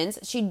mentions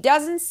she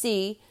doesn't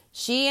see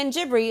she and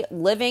Jibri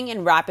living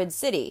in Rapid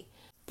City.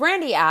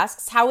 Brandy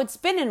asks how it's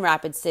been in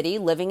Rapid City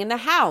living in the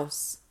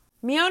house.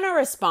 Miona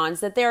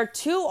responds that they are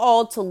too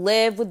old to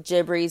live with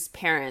Jibri's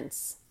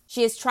parents.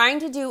 She is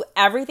trying to do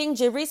everything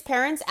Jibri's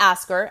parents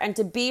ask her and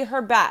to be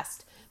her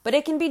best, but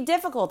it can be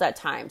difficult at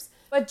times.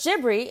 But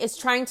Jibri is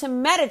trying to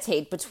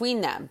meditate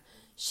between them.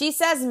 She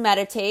says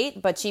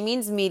meditate, but she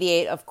means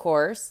mediate, of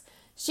course.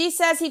 She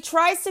says he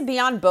tries to be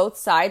on both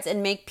sides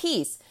and make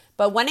peace,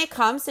 but when it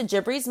comes to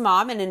Jibri's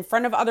mom and in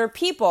front of other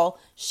people,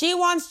 she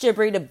wants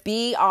Jibri to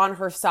be on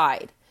her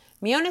side.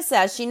 Miona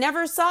says she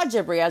never saw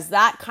Jibri as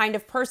that kind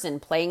of person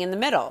playing in the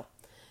middle.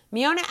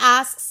 Miona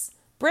asks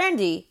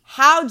Brandy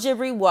how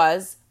Jibri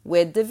was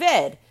with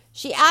David.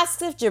 She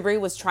asks if Jibri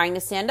was trying to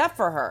stand up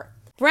for her.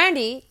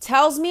 Brandy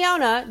tells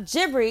Miona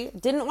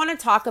Jibri didn't want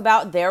to talk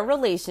about their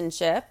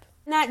relationship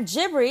and that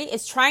Jibri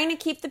is trying to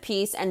keep the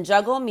peace and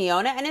juggle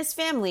Miona and his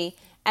family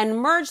and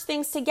merge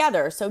things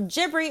together so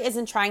Jibri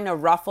isn't trying to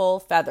ruffle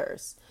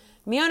feathers.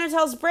 Miona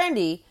tells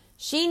Brandy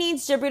she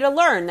needs Jibri to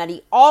learn that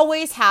he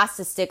always has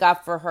to stick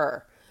up for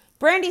her.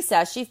 Brandy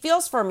says she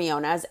feels for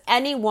Miona as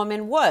any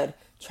woman would,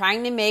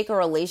 trying to make a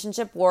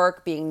relationship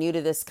work, being new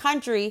to this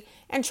country,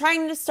 and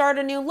trying to start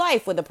a new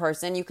life with a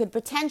person you could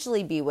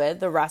potentially be with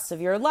the rest of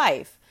your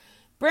life.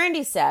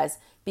 Brandy says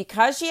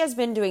because she has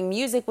been doing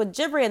music with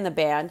Jibri in the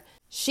band,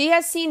 she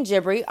has seen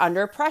Jibri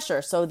under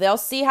pressure, so they'll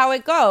see how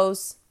it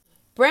goes.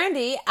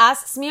 Brandy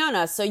asks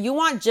Miona, so you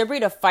want Jibri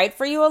to fight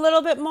for you a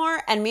little bit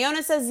more? And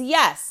Miona says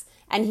yes.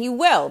 And he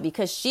will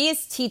because she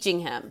is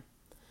teaching him.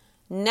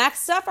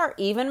 Next up are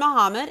Eve and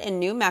Muhammad in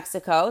New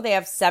Mexico. They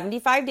have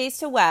 75 days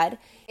to wed.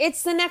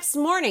 It's the next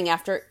morning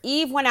after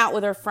Eve went out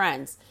with her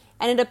friends.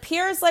 And it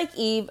appears like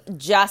Eve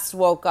just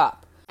woke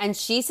up. And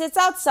she sits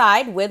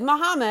outside with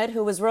Muhammad,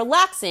 who was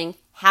relaxing,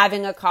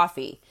 having a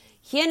coffee.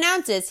 He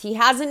announces he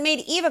hasn't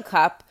made Eve a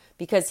cup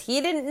because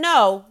he didn't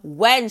know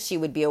when she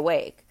would be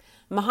awake.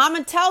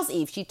 Muhammad tells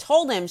Eve she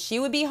told him she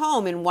would be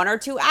home in 1 or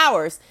 2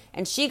 hours,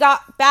 and she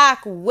got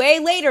back way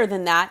later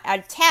than that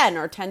at 10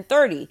 or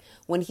 10:30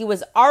 when he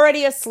was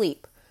already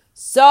asleep.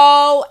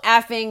 So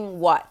effing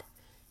what?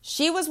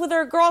 She was with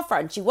her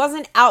girlfriend. She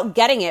wasn't out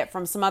getting it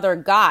from some other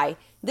guy.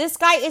 This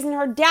guy isn't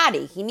her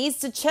daddy. He needs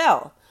to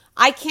chill.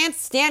 I can't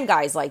stand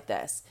guys like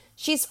this.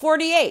 She's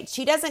 48.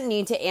 She doesn't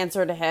need to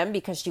answer to him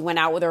because she went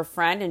out with her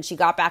friend and she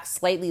got back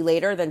slightly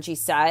later than she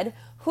said.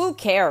 Who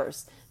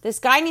cares? This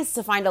guy needs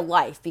to find a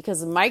life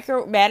because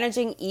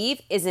micromanaging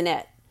Eve isn't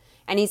it.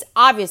 And he's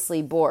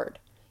obviously bored.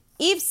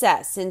 Eve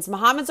says since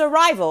Muhammad's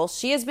arrival,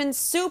 she has been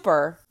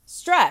super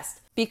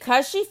stressed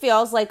because she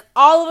feels like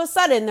all of a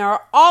sudden there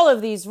are all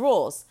of these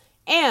rules.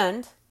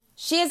 And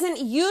she isn't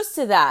used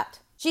to that.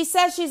 She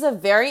says she's a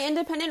very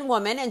independent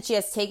woman and she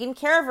has taken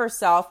care of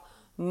herself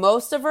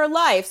most of her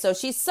life. So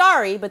she's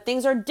sorry, but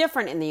things are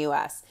different in the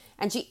U.S.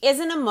 And she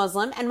isn't a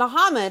Muslim and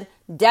Muhammad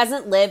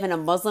doesn't live in a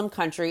Muslim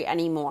country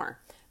anymore.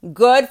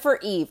 Good for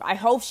Eve. I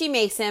hope she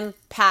makes him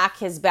pack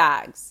his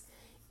bags.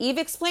 Eve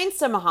explains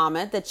to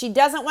Muhammad that she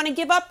doesn't want to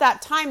give up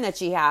that time that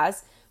she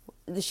has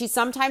she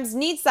sometimes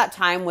needs that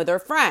time with her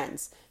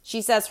friends.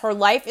 She says her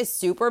life is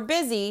super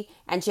busy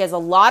and she has a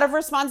lot of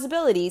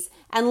responsibilities,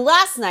 and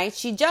last night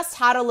she just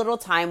had a little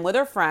time with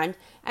her friend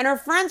and her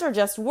friends are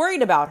just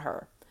worried about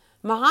her.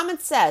 Muhammad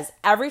says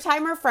every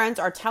time her friends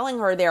are telling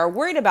her they are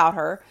worried about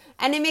her,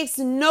 and it makes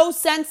no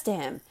sense to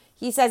him.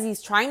 He says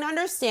he's trying to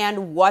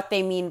understand what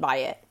they mean by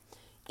it.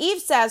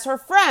 Eve says her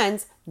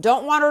friends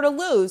don't want her to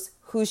lose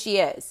who she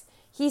is.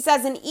 He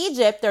says in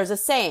Egypt there's a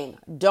saying,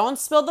 don't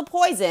spill the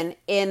poison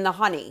in the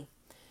honey.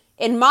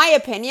 In my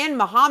opinion,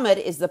 Muhammad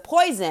is the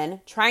poison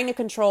trying to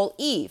control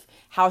Eve,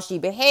 how she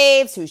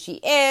behaves, who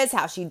she is,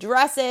 how she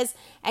dresses,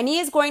 and he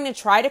is going to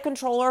try to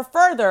control her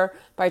further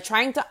by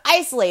trying to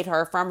isolate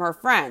her from her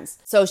friends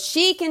so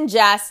she can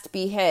just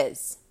be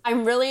his.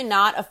 I'm really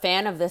not a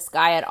fan of this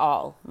guy at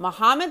all.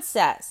 Muhammad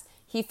says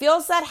he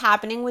feels that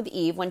happening with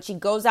Eve when she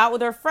goes out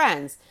with her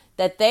friends,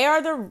 that they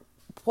are the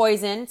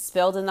poison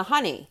spilled in the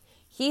honey.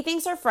 He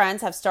thinks her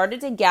friends have started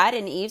to get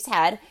in Eve's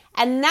head,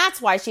 and that's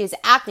why she is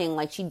acting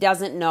like she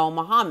doesn't know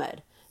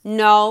Muhammad.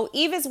 No,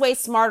 Eve is way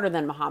smarter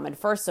than Muhammad,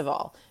 first of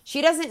all.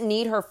 She doesn't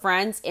need her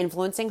friends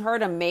influencing her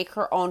to make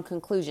her own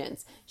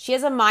conclusions. She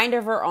has a mind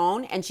of her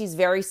own, and she's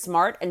very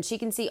smart, and she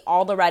can see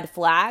all the red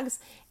flags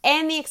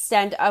and the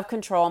extent of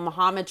control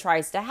Muhammad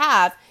tries to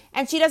have,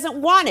 and she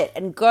doesn't want it,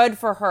 and good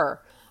for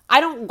her. I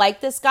don't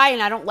like this guy,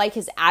 and I don't like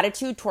his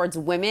attitude towards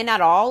women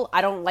at all.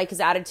 I don't like his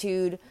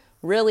attitude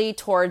really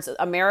towards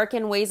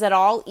American ways at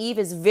all. Eve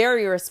is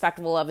very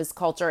respectful of his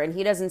culture, and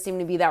he doesn't seem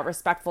to be that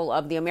respectful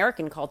of the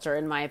American culture,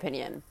 in my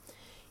opinion.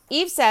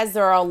 Eve says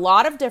there are a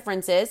lot of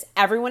differences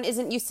everyone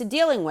isn't used to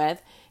dealing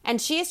with, and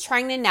she is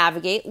trying to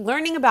navigate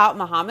learning about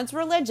Muhammad's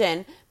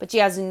religion, but she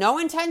has no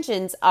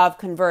intentions of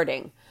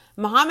converting.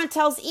 Muhammad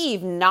tells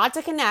Eve not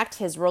to connect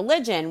his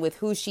religion with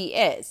who she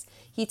is.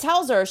 He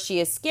tells her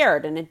she is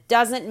scared, and it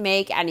doesn't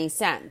make any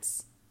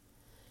sense.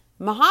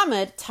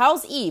 Muhammad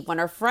tells Eve when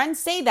her friends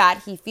say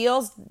that he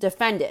feels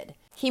defended.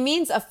 He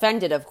means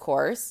offended, of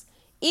course.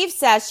 Eve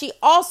says she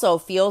also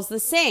feels the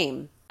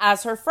same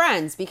as her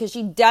friends because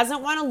she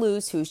doesn't want to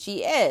lose who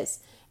she is.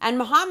 And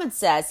Muhammad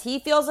says he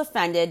feels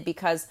offended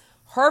because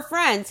her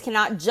friends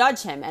cannot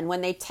judge him, and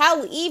when they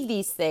tell Eve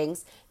these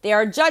things, they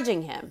are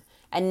judging him.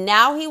 And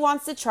now he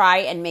wants to try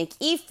and make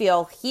Eve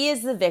feel he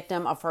is the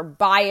victim of her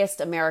biased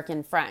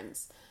American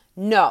friends.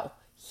 No.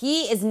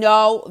 He is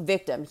no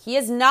victim. He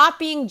is not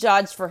being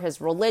judged for his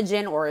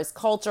religion or his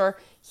culture.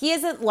 He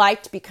isn't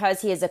liked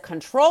because he is a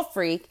control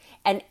freak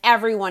and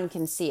everyone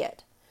can see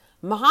it.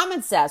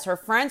 Muhammad says her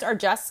friends are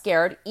just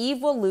scared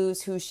Eve will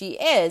lose who she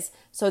is,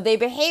 so they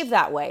behave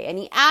that way. And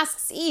he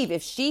asks Eve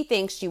if she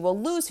thinks she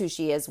will lose who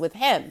she is with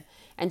him.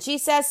 And she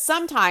says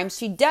sometimes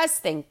she does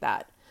think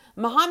that.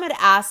 Muhammad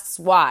asks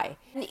why.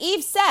 And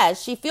Eve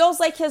says she feels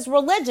like his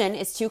religion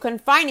is too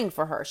confining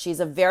for her. She's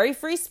a very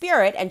free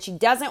spirit and she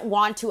doesn't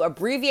want to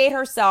abbreviate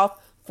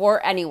herself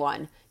for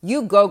anyone.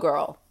 You go,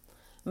 girl.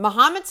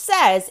 Muhammad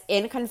says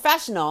in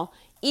confessional,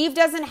 Eve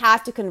doesn't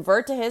have to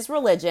convert to his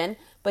religion,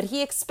 but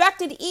he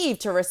expected Eve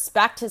to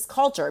respect his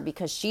culture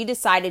because she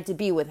decided to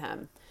be with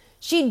him.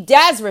 She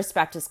does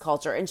respect his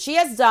culture, and she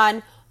has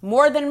done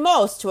more than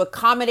most to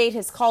accommodate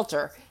his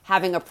culture,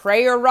 having a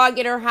prayer rug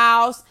in her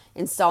house,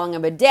 installing a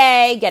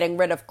bidet, getting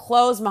rid of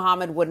clothes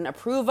Muhammad wouldn't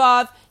approve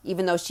of,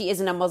 even though she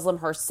isn't a Muslim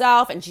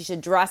herself and she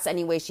should dress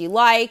any way she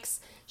likes.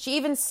 She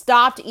even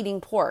stopped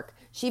eating pork.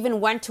 She even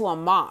went to a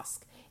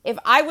mosque. If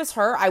I was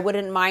her, I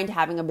wouldn't mind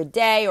having a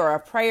bidet or a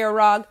prayer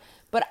rug,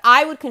 but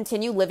I would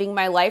continue living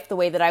my life the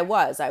way that I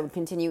was. I would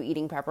continue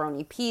eating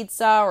pepperoni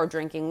pizza or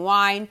drinking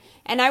wine,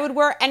 and I would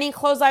wear any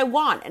clothes I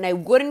want, and I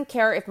wouldn't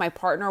care if my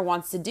partner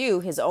wants to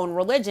do his own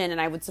religion, and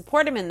I would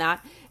support him in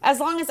that, as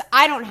long as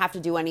I don't have to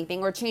do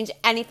anything or change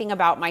anything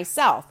about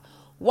myself.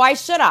 Why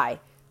should I?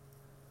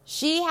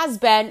 She has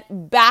been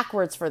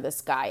backwards for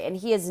this guy, and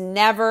he is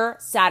never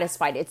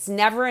satisfied. It's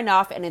never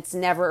enough, and it's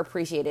never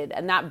appreciated,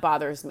 and that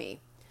bothers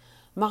me.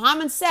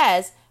 Muhammad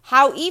says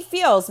how Eve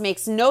feels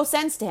makes no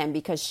sense to him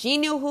because she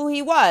knew who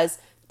he was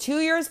 2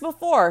 years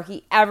before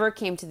he ever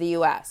came to the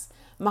U.S.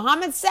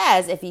 Muhammad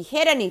says if he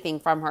hid anything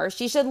from her,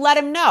 she should let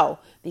him know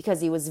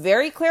because he was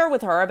very clear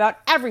with her about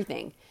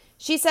everything.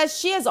 She says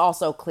she is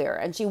also clear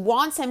and she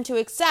wants him to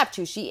accept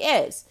who she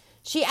is.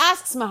 She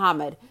asks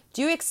Muhammad,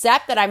 do you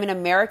accept that I'm an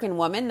American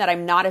woman, that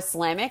I'm not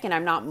Islamic and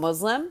I'm not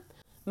Muslim?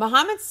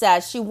 Muhammad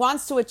says she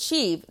wants to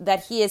achieve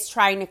that he is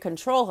trying to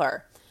control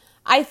her.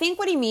 I think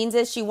what he means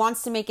is she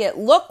wants to make it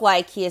look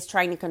like he is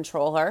trying to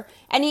control her,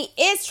 and he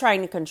is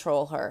trying to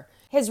control her.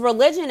 His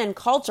religion and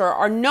culture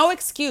are no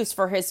excuse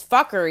for his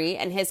fuckery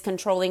and his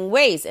controlling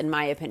ways, in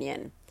my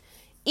opinion.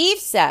 Eve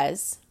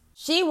says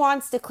she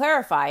wants to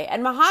clarify,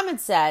 and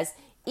Muhammad says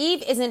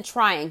Eve isn't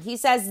trying. He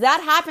says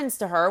that happens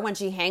to her when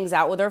she hangs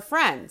out with her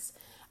friends.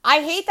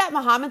 I hate that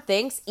Muhammad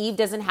thinks Eve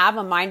doesn't have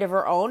a mind of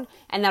her own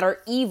and that her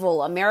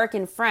evil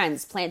American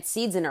friends plant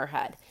seeds in her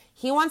head.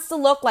 He wants to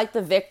look like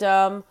the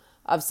victim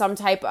of some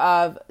type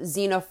of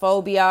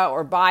xenophobia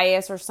or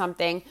bias or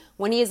something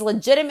when he is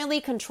legitimately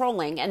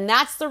controlling, and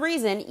that's the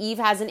reason Eve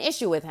has an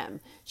issue with him.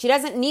 She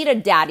doesn't need a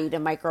daddy to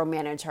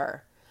micromanage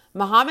her.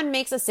 Muhammad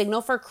makes a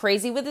signal for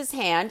crazy with his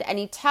hand, and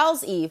he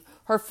tells Eve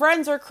her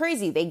friends are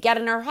crazy, they get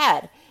in her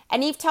head.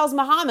 And Eve tells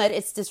Muhammad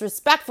it's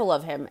disrespectful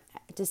of him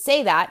to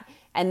say that,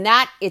 and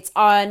that it's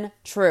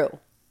untrue.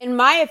 In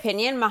my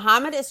opinion,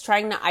 Muhammad is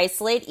trying to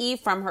isolate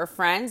Eve from her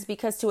friends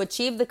because to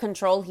achieve the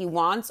control he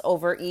wants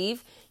over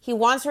Eve, he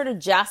wants her to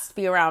just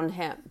be around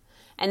him.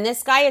 And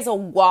this guy is a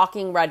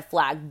walking red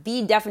flag,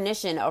 the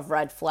definition of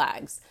red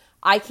flags.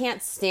 I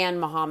can't stand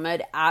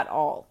Muhammad at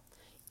all.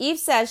 Eve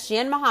says she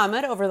and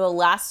Muhammad over the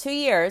last 2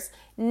 years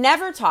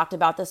never talked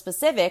about the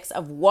specifics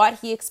of what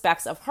he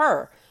expects of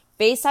her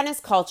based on his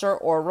culture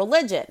or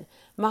religion.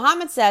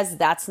 Muhammad says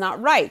that's not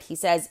right. He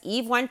says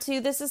Eve went to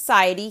the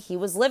society he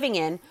was living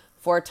in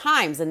 4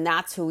 times, and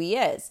that's who he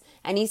is.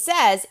 And he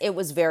says it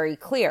was very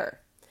clear.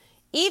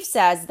 Eve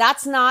says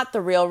that's not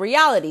the real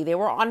reality. They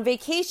were on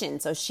vacation,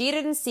 so she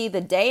didn't see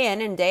the day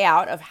in and day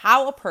out of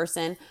how a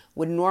person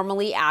would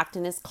normally act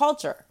in his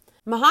culture.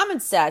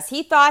 Muhammad says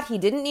he thought he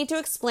didn't need to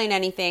explain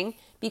anything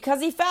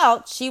because he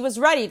felt she was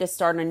ready to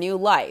start a new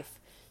life.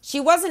 She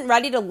wasn't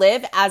ready to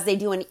live as they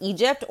do in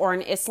Egypt or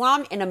in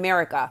Islam in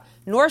America,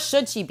 nor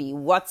should she be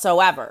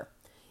whatsoever.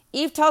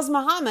 Eve tells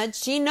Muhammad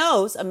she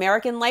knows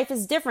American life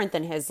is different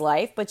than his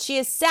life, but she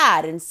is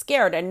sad and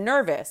scared and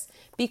nervous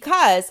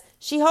because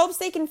she hopes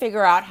they can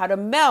figure out how to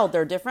meld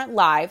their different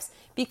lives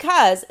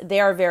because they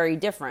are very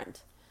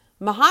different.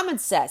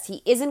 Muhammad says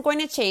he isn't going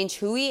to change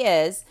who he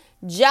is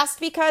just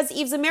because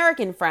Eve's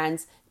American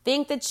friends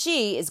think that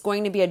she is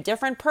going to be a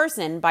different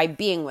person by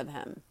being with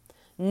him.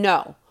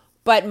 No.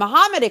 But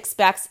Muhammad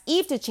expects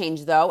Eve to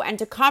change, though, and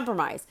to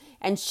compromise.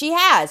 And she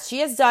has. She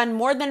has done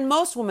more than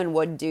most women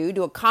would do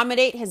to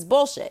accommodate his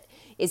bullshit.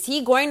 Is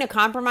he going to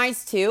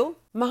compromise too?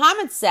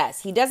 Muhammad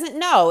says he doesn't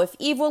know if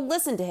Eve will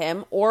listen to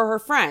him or her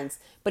friends.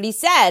 But he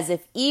says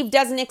if Eve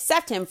doesn't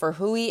accept him for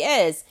who he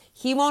is,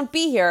 he won't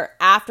be here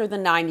after the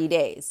 90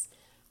 days.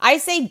 I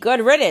say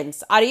good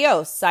riddance.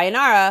 Adios.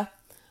 Sayonara.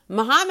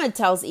 Muhammad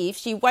tells Eve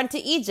she went to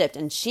Egypt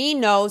and she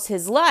knows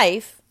his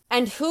life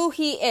and who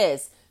he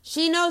is.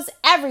 She knows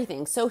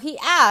everything, so he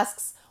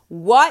asks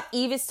what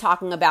Eve is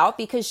talking about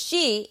because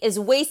she is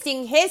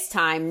wasting his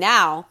time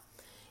now.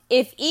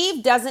 If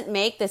Eve doesn't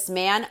make this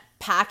man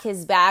pack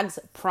his bags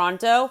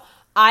pronto,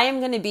 I am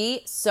going to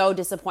be so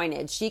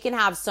disappointed. She can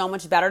have so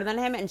much better than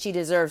him, and she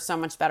deserves so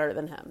much better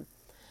than him.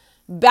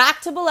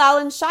 Back to Bilal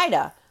and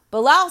Shida.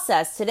 Bilal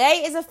says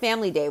today is a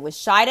family day with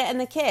Shida and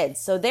the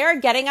kids, so they're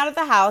getting out of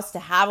the house to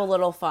have a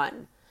little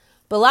fun.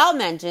 Bilal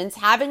mentions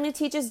having to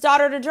teach his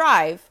daughter to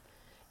drive,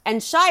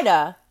 and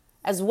Shida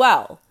as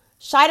well.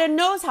 Shida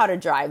knows how to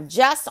drive,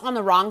 just on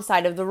the wrong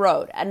side of the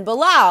road, and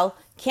Bilal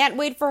can't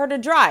wait for her to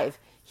drive.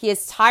 He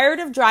is tired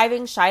of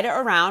driving Shida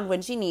around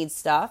when she needs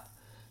stuff.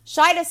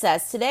 Shida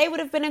says today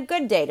would have been a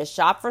good day to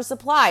shop for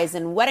supplies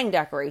and wedding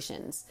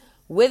decorations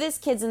with his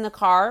kids in the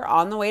car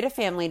on the way to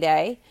family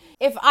day.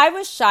 If I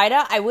was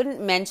Shida, I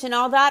wouldn't mention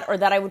all that, or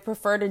that I would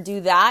prefer to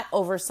do that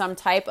over some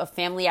type of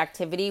family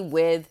activity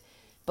with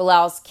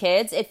Bilal's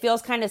kids. It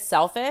feels kind of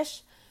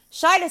selfish.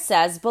 Shida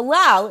says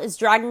Bilal is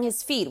dragging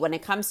his feet when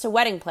it comes to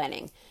wedding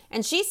planning.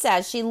 And she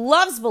says she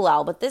loves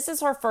Bilal, but this is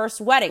her first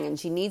wedding and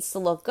she needs to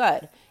look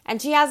good. And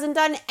she hasn't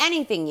done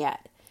anything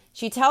yet.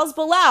 She tells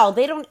Bilal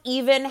they don't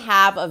even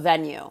have a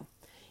venue.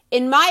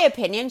 In my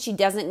opinion, she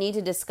doesn't need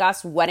to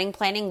discuss wedding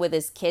planning with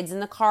his kids in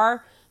the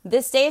car.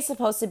 This day is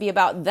supposed to be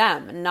about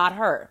them, not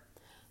her.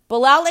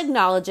 Bilal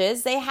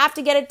acknowledges they have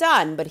to get it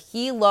done, but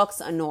he looks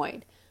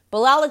annoyed.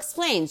 Bilal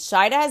explains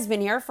Shida has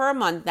been here for a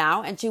month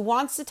now and she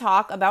wants to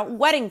talk about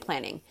wedding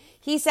planning.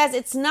 He says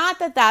it's not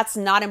that that's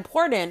not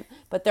important,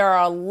 but there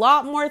are a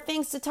lot more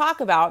things to talk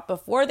about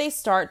before they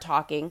start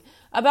talking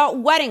about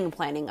wedding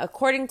planning,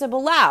 according to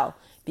Bilal,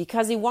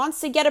 because he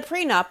wants to get a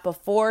prenup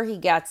before he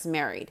gets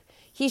married.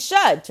 He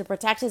should, to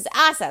protect his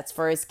assets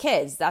for his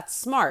kids. That's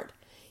smart.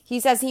 He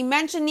says he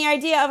mentioned the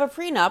idea of a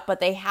prenup, but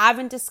they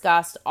haven't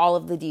discussed all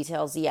of the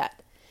details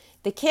yet.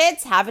 The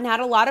kids haven't had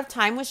a lot of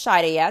time with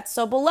Shida yet,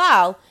 so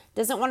Bilal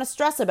doesn't want to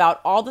stress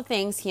about all the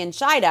things he and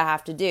Shida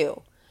have to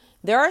do.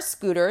 There are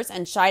scooters,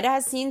 and Shida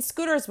has seen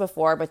scooters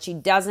before, but she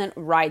doesn't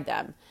ride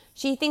them.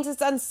 She thinks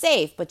it's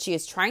unsafe, but she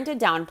is trying to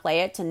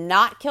downplay it to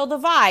not kill the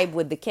vibe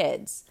with the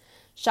kids.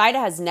 Shida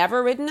has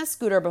never ridden a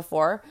scooter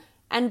before,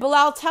 and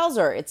Bilal tells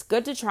her it's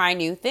good to try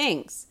new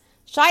things.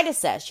 Shida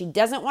says she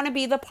doesn't want to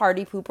be the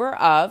party pooper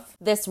of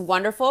this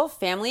wonderful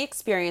family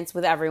experience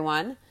with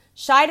everyone.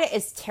 Shida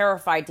is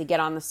terrified to get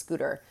on the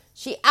scooter.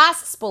 She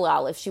asks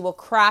Bilal if she will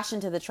crash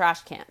into the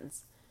trash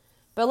cans.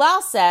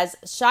 Bilal says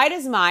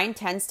Shida's mind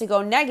tends to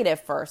go negative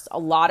first a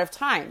lot of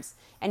times,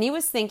 and he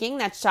was thinking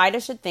that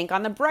Shida should think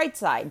on the bright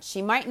side.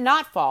 She might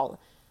not fall.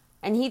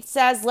 And he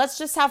says, let's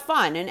just have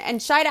fun. And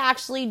Shida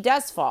actually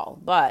does fall,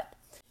 but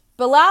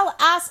Bilal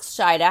asks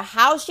Shida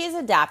how she is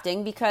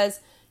adapting because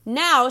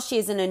now she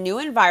is in a new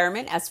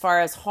environment as far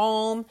as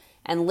home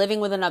and living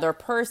with another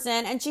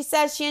person, and she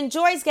says she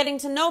enjoys getting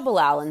to know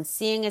Bilal and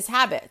seeing his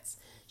habits.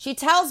 She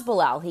tells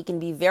Bilal he can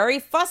be very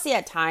fussy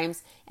at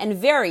times and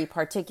very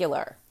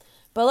particular.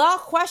 Bilal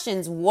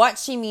questions what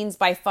she means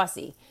by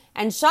fussy,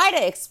 and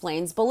Shida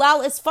explains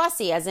Bilal is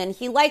fussy as in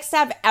he likes to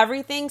have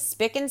everything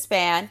spick and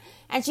span,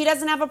 and she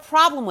doesn't have a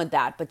problem with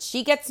that, but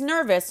she gets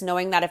nervous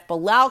knowing that if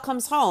Bilal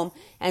comes home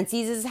and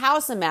sees his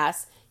house a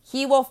mess,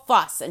 he will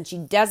fuss, and she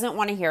doesn't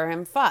want to hear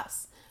him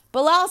fuss.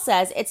 Bilal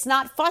says it's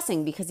not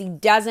fussing because he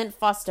doesn't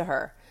fuss to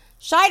her.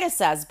 Shida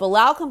says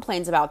Bilal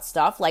complains about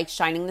stuff like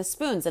shining the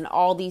spoons and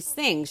all these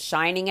things,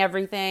 shining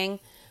everything.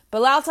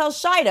 Bilal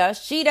tells Shida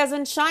she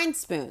doesn't shine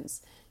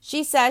spoons.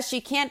 She says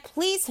she can't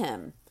please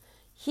him.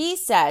 He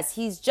says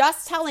he's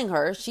just telling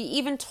her, she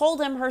even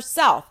told him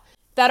herself,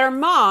 that her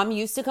mom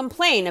used to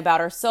complain about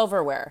her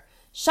silverware.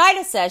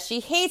 Shida says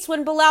she hates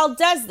when Bilal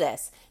does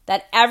this,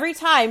 that every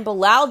time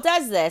Bilal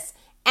does this,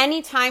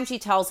 anytime she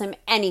tells him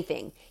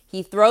anything,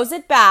 he throws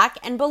it back,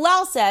 and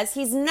Bilal says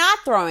he's not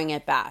throwing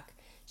it back.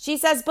 She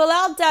says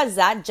Bilal does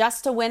that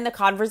just to win the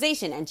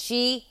conversation, and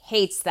she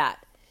hates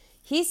that.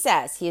 He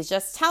says he is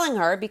just telling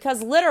her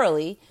because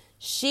literally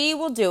she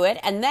will do it,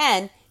 and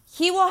then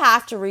he will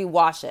have to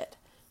rewash it.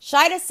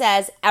 Shida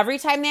says every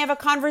time they have a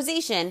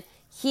conversation,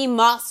 he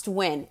must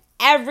win.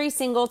 Every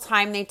single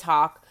time they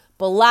talk,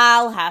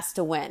 Bilal has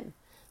to win.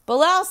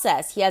 Bilal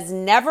says he has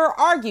never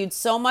argued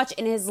so much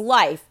in his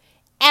life,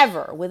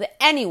 ever, with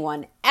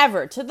anyone,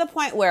 ever, to the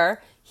point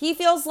where he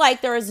feels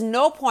like there is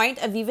no point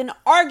of even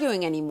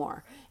arguing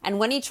anymore. And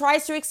when he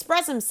tries to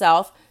express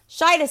himself,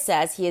 Shida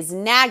says he is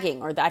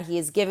nagging or that he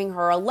is giving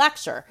her a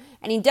lecture,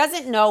 and he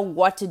doesn't know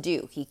what to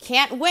do. He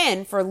can't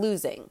win for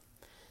losing.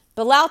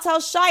 Bilal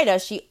tells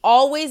Shida she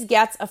always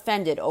gets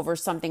offended over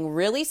something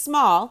really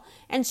small,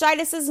 and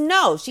Shida says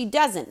no, she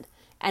doesn't.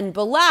 And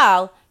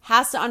Bilal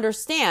has to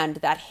understand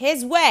that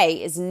his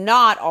way is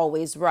not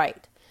always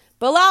right.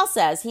 Bilal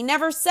says he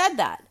never said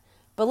that.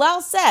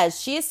 Bilal says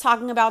she is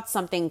talking about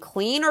something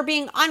clean or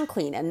being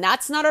unclean, and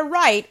that's not a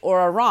right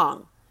or a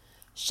wrong.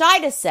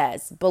 Shida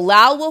says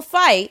Bilal will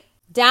fight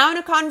down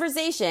a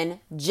conversation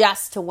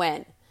just to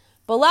win.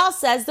 Bilal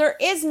says there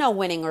is no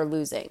winning or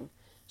losing.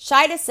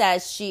 Shida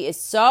says she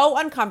is so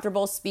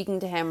uncomfortable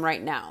speaking to him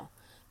right now.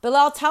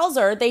 Bilal tells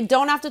her they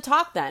don't have to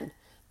talk then.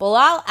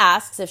 Bilal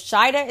asks if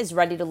Shida is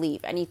ready to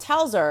leave, and he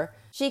tells her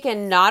she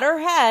can nod her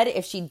head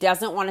if she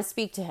doesn't want to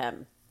speak to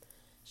him.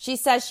 She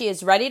says she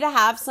is ready to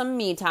have some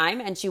me time,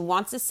 and she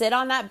wants to sit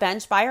on that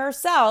bench by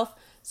herself,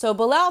 so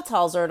Bilal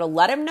tells her to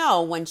let him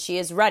know when she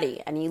is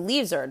ready, and he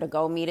leaves her to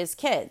go meet his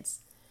kids.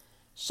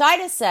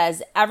 Shida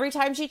says every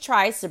time she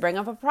tries to bring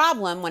up a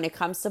problem when it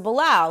comes to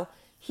Bilal,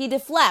 he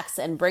deflects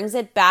and brings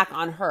it back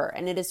on her,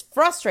 and it is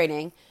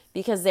frustrating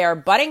because they are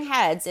butting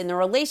heads in the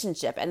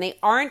relationship and they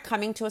aren't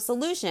coming to a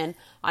solution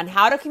on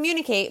how to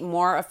communicate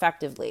more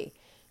effectively.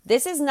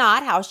 This is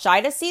not how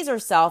Shida sees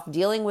herself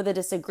dealing with a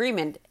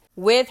disagreement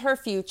with her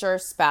future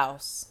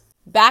spouse.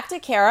 Back to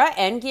Kara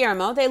and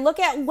Guillermo, they look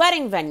at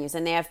wedding venues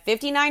and they have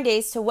 59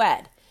 days to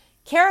wed.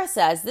 Kara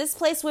says this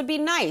place would be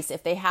nice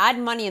if they had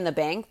money in the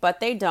bank, but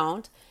they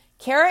don't.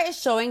 Kara is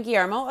showing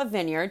Guillermo a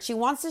vineyard. She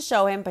wants to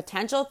show him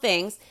potential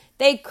things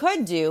they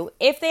could do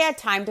if they had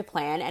time to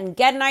plan and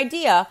get an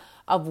idea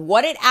of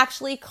what it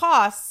actually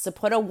costs to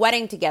put a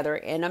wedding together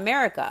in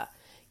America.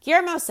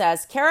 Guillermo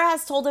says Kara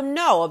has told him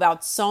no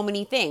about so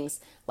many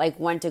things, like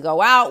when to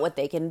go out, what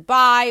they can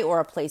buy,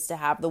 or a place to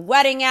have the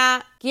wedding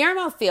at.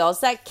 Guillermo feels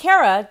that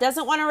Kara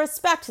doesn't want to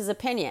respect his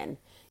opinion.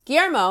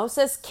 Guillermo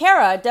says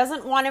Kara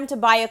doesn't want him to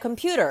buy a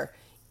computer,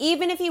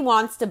 even if he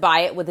wants to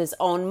buy it with his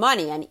own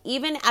money. And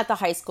even at the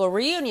high school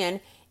reunion,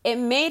 it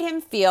made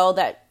him feel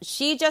that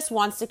she just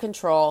wants to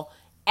control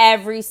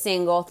every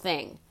single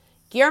thing.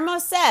 Guillermo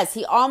says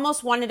he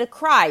almost wanted to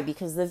cry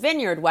because the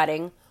vineyard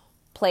wedding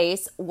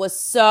place was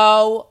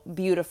so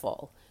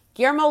beautiful.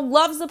 Guillermo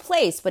loves the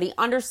place, but he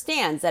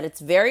understands that it's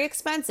very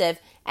expensive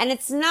and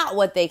it's not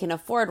what they can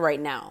afford right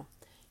now.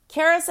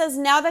 Kara says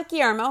now that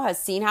Guillermo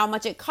has seen how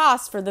much it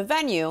costs for the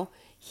venue,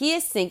 he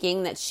is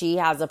thinking that she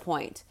has a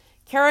point.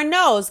 Kara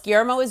knows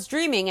Guillermo is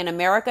dreaming and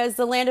America is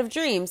the land of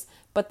dreams,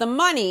 but the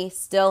money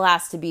still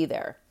has to be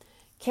there.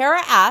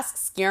 Kara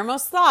asks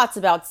Guillermo's thoughts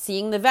about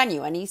seeing the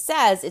venue, and he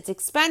says it's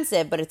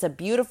expensive, but it's a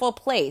beautiful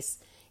place.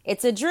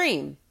 It's a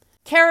dream.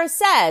 Kara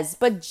says,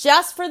 but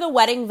just for the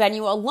wedding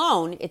venue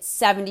alone, it's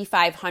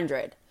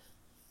 $7,500.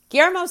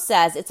 Guillermo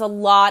says it's a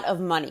lot of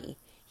money.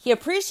 He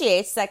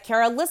appreciates that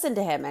Kara listened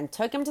to him and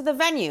took him to the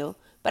venue,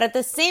 but at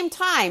the same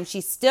time,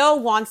 she still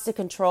wants to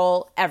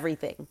control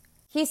everything.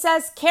 He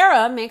says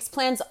Kara makes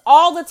plans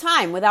all the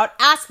time without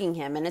asking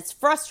him, and it's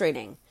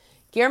frustrating.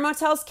 Guillermo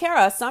tells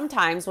Kara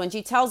sometimes when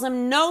she tells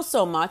him no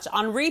so much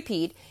on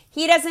repeat,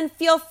 he doesn't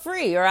feel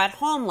free or at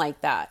home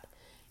like that.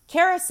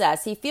 Kara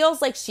says he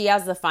feels like she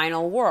has the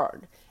final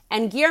word.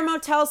 And Guillermo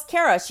tells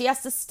Kara she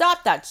has to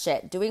stop that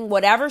shit, doing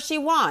whatever she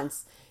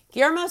wants.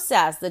 Guillermo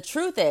says the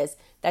truth is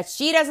that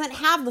she doesn't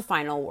have the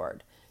final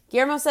word.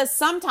 Guillermo says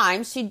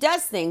sometimes she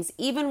does things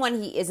even when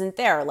he isn't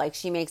there, like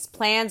she makes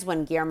plans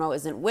when Guillermo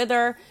isn't with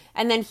her,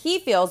 and then he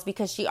feels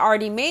because she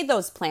already made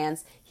those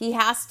plans, he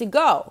has to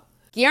go.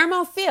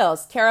 Guillermo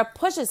feels Kara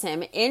pushes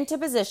him into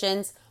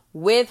positions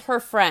with her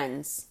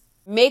friends,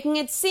 making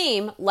it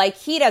seem like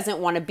he doesn't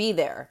want to be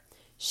there.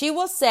 She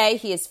will say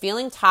he is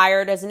feeling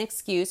tired as an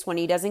excuse when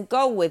he doesn't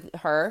go with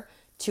her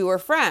to her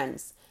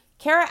friends.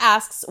 Kara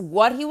asks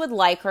what he would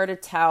like her to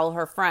tell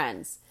her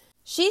friends.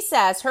 She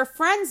says her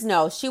friends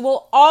know she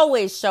will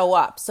always show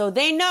up, so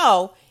they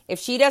know if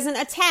she doesn't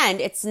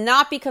attend, it's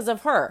not because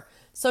of her.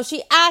 So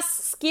she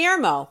asks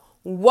Guillermo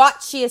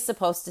what she is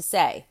supposed to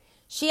say.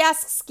 She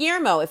asks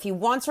Guillermo if he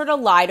wants her to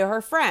lie to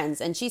her friends,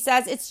 and she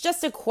says it's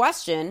just a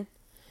question.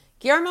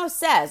 Guillermo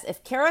says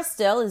if Kara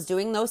still is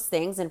doing those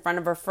things in front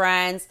of her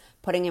friends,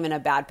 putting him in a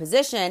bad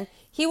position,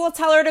 he will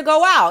tell her to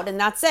go out, and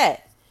that's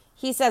it.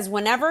 He says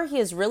whenever he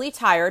is really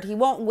tired, he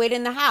won't wait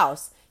in the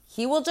house.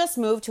 He will just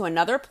move to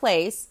another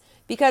place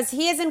because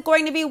he isn't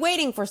going to be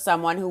waiting for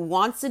someone who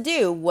wants to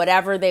do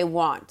whatever they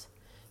want.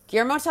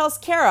 Guillermo tells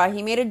Kara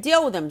he made a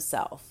deal with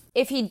himself.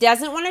 If he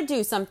doesn't want to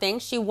do something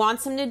she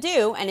wants him to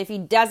do, and if he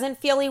doesn't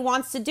feel he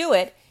wants to do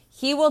it,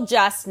 he will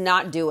just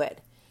not do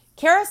it.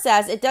 Kara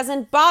says it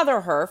doesn't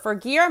bother her for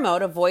Guillermo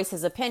to voice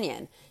his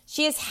opinion.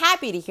 She is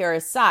happy to hear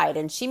his side,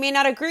 and she may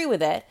not agree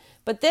with it,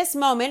 but this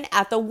moment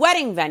at the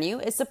wedding venue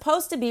is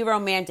supposed to be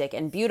romantic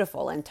and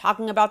beautiful and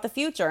talking about the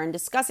future and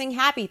discussing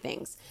happy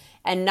things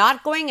and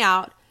not going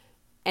out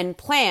and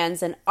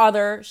plans and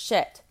other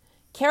shit.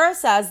 Kara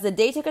says the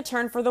day took a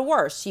turn for the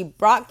worse. She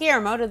brought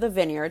Guillermo to the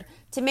vineyard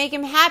to make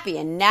him happy,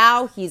 and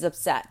now he's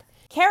upset.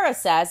 Kara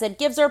says it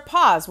gives her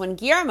pause when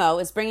Guillermo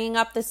is bringing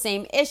up the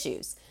same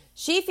issues.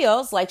 She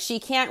feels like she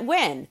can't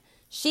win.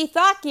 She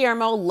thought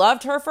Guillermo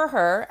loved her for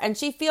her, and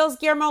she feels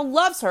Guillermo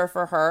loves her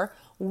for her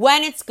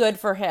when it's good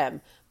for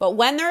him. But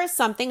when there is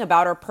something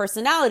about her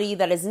personality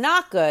that is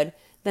not good,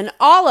 then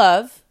all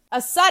of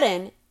a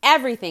sudden,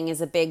 everything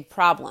is a big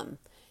problem.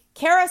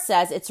 Kara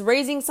says it's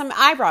raising some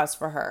eyebrows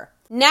for her.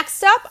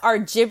 Next up are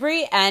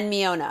Jibri and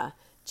Miona.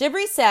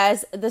 Jibri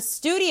says the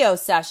studio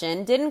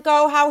session didn't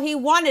go how he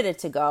wanted it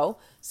to go,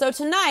 so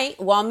tonight,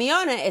 while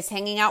Miona is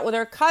hanging out with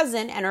her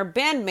cousin and her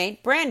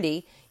bandmate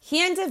Brandy,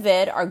 he and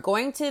David are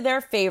going to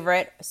their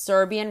favorite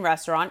Serbian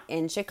restaurant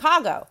in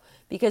Chicago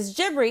because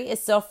Jibri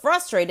is still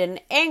frustrated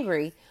and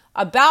angry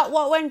about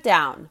what went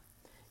down.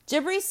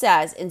 Jibri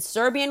says in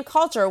Serbian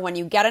culture, when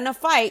you get in a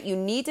fight, you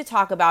need to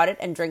talk about it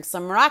and drink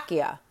some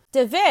rakia.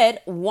 David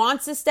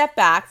wants to step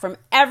back from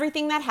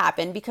everything that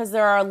happened because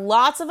there are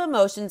lots of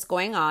emotions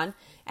going on,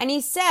 and he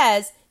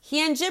says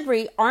he and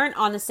Jibri aren't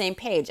on the same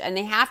page and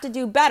they have to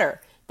do better.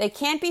 They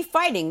can't be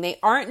fighting. They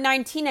aren't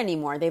 19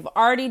 anymore. They've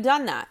already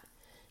done that.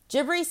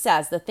 Jibri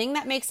says the thing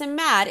that makes him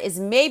mad is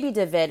maybe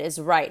David is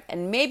right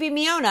and maybe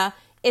Miona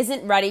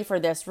isn't ready for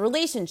this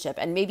relationship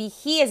and maybe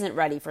he isn't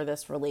ready for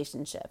this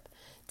relationship.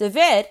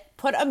 David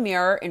put a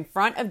mirror in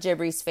front of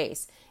Jibri's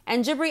face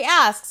and Jibri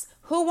asks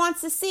who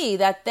wants to see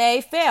that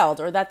they failed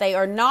or that they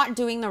are not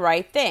doing the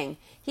right thing.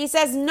 He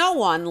says no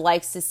one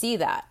likes to see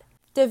that.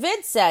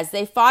 David says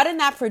they fought in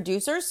that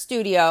producer's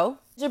studio.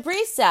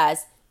 Jibri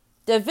says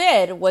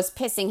David was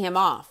pissing him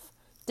off.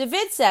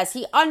 David says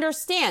he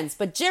understands,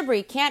 but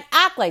Jibri can't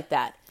act like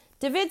that.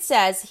 David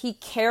says he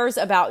cares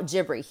about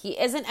Jibri. He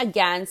isn't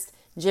against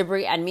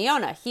Jibri and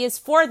Miona. He is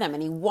for them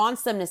and he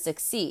wants them to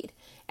succeed.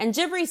 And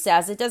Jibri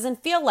says it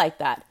doesn't feel like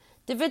that.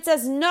 David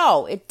says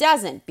no, it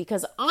doesn't,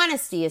 because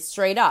honesty is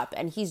straight up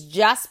and he's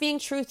just being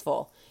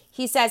truthful.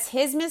 He says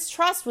his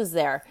mistrust was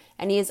there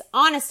and he is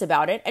honest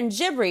about it and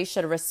Jibri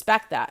should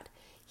respect that.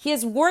 He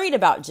is worried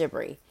about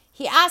Jibri.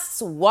 He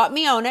asks what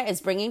Miona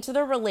is bringing to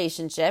the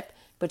relationship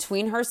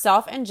between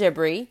herself and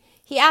Jibri.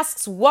 He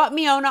asks what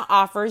Miona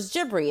offers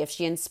Jibri, if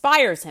she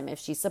inspires him, if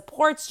she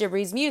supports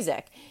Jibri's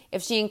music,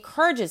 if she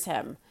encourages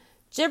him.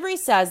 Jibri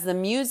says the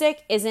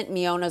music isn't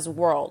Miona's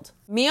world.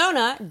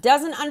 Miona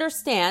doesn't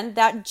understand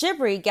that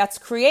Jibri gets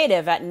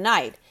creative at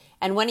night,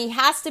 and when he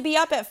has to be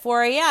up at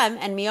 4 a.m.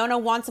 and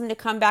Miona wants him to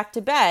come back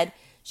to bed,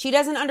 she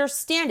doesn't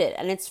understand it,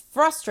 and it's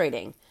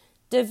frustrating.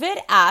 David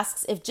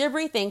asks if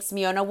Jibri thinks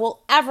Miona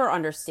will ever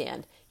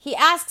understand. He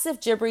asks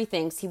if Jibri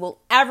thinks he will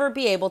ever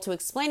be able to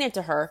explain it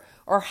to her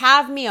or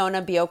have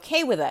Miona be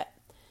okay with it.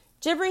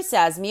 Jibri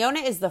says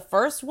Miona is the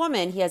first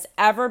woman he has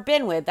ever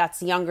been with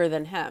that's younger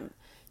than him.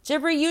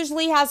 Jibri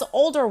usually has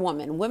older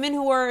women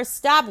who are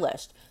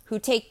established, who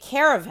take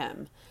care of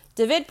him.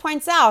 David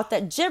points out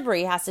that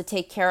Jibri has to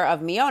take care of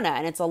Miona,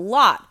 and it's a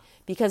lot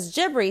because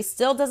Jibri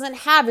still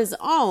doesn't have his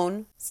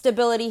own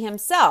stability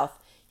himself.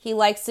 He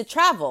likes to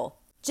travel.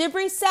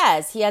 Jibri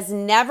says he has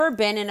never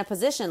been in a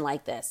position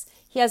like this.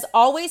 He has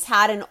always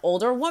had an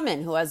older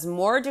woman who has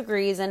more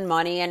degrees and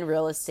money and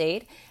real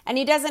estate, and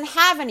he doesn't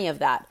have any of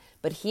that.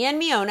 But he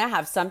and Miona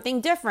have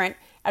something different,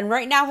 and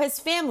right now his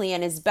family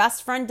and his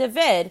best friend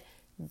David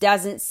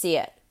doesn't see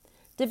it.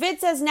 David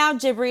says now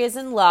Jibri is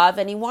in love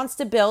and he wants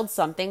to build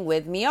something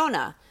with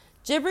Miona.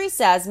 Jibri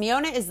says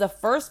Miona is the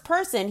first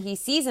person he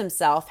sees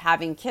himself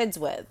having kids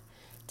with.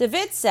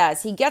 David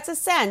says he gets a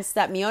sense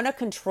that Miona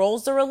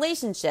controls the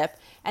relationship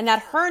and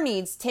that her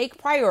needs take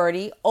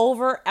priority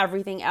over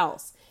everything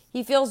else.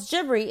 He feels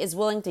Jibri is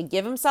willing to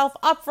give himself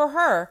up for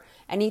her,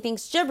 and he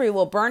thinks Jibri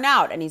will burn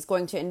out and he's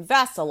going to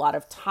invest a lot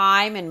of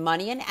time and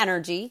money and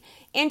energy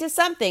into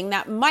something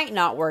that might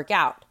not work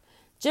out.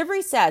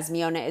 Jibri says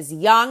Miona is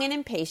young and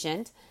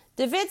impatient.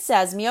 David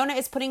says Miona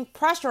is putting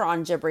pressure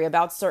on Jibri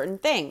about certain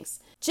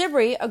things.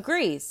 Jibri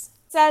agrees.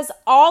 Says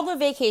all the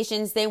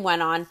vacations they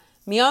went on,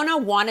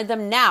 Miona wanted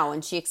them now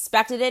and she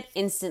expected it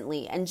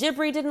instantly. And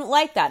Jibri didn't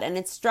like that and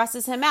it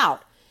stresses him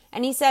out.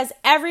 And he says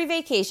every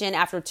vacation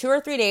after 2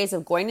 or 3 days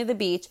of going to the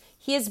beach,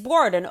 he is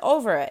bored and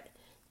over it.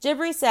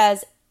 Jibri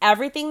says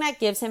everything that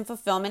gives him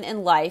fulfillment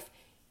in life,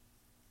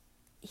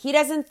 he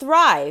doesn't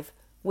thrive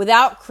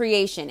without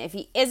creation. If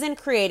he isn't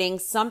creating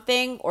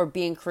something or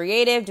being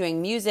creative, doing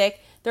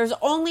music, there's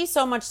only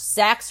so much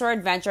sex or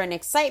adventure and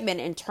excitement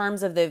in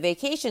terms of the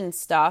vacation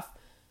stuff,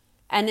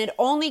 and it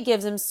only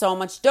gives him so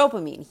much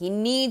dopamine. He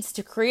needs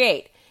to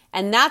create,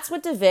 and that's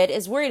what David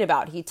is worried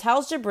about. He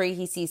tells Jibri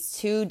he sees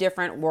 2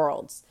 different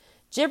worlds.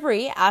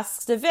 Jibri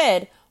asks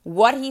David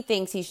what he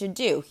thinks he should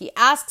do. He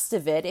asks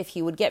David if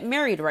he would get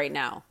married right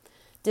now.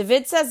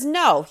 David says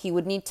no, he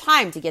would need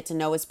time to get to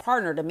know his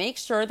partner to make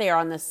sure they are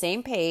on the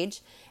same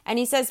page, and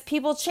he says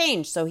people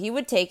change, so he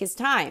would take his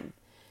time.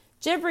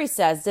 Jibri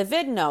says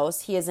David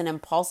knows he is an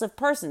impulsive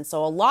person,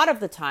 so a lot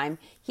of the time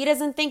he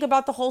doesn't think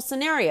about the whole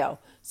scenario,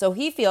 so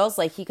he feels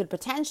like he could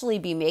potentially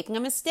be making a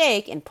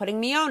mistake in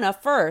putting Miona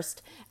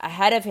first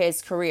ahead of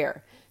his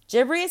career.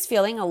 Jibri is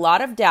feeling a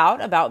lot of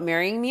doubt about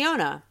marrying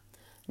Miona.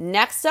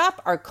 Next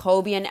up are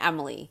Kobe and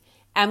Emily.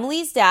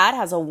 Emily's dad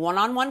has a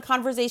one-on-one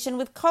conversation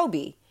with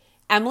Kobe.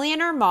 Emily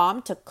and her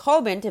mom took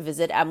Coben to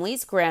visit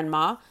Emily's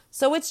grandma,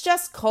 so it's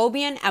just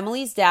Kobe and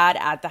Emily's dad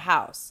at the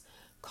house.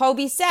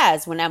 Kobe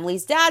says when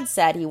Emily's dad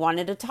said he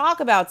wanted to talk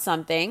about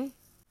something,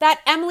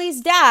 that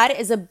Emily's dad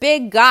is a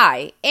big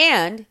guy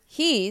and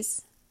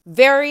he's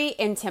very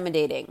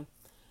intimidating.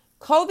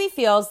 Kobe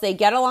feels they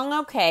get along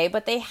okay,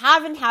 but they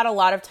haven't had a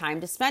lot of time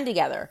to spend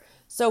together.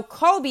 So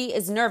Kobe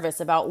is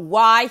nervous about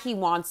why he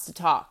wants to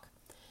talk.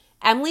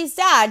 Emily's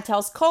dad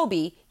tells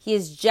Kobe he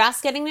is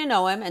just getting to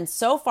know him and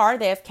so far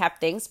they have kept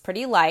things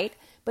pretty light,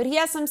 but he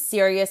has some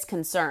serious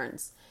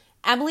concerns.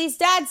 Emily's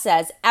dad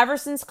says ever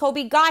since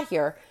Kobe got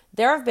here,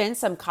 there have been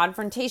some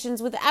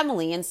confrontations with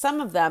Emily and some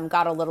of them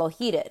got a little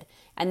heated,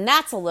 and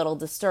that's a little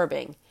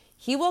disturbing.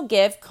 He will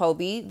give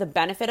Kobe the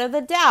benefit of the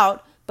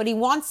doubt, but he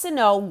wants to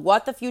know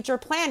what the future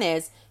plan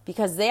is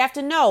because they have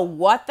to know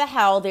what the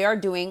hell they are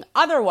doing.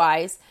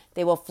 Otherwise,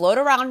 they will float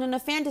around in a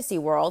fantasy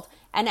world,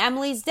 and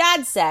Emily's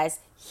dad says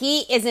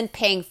he isn't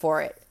paying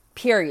for it,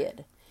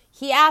 period.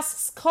 He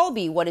asks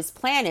Kobe what his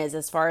plan is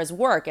as far as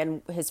work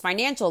and his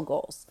financial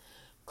goals.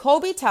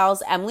 Kobe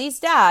tells Emily's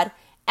dad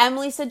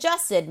Emily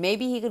suggested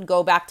maybe he could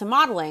go back to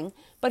modeling,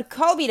 but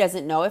Kobe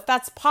doesn't know if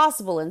that's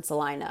possible in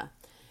Salina.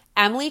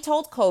 Emily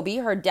told Kobe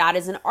her dad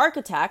is an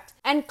architect,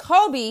 and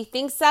Kobe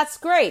thinks that's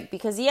great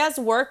because he has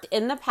worked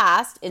in the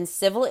past in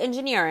civil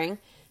engineering.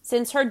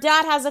 Since her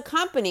dad has a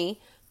company,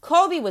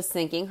 Kobe was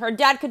thinking her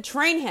dad could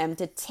train him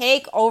to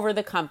take over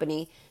the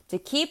company to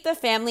keep the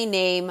family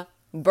name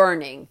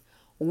burning.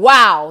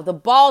 Wow, the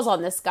balls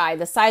on this guy,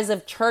 the size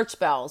of church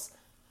bells.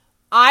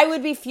 I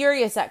would be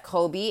furious at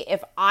Kobe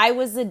if I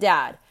was the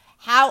dad.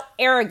 How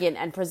arrogant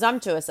and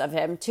presumptuous of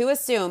him to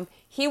assume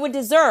he would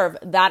deserve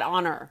that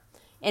honor.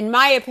 In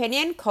my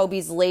opinion,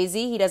 Kobe's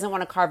lazy. He doesn't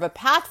want to carve a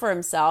path for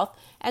himself,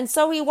 and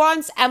so he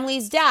wants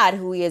Emily's dad,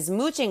 who he is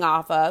mooching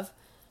off of,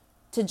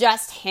 to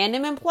just hand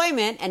him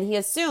employment, and he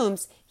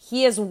assumes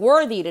he is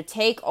worthy to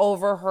take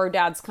over her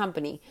dad's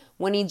company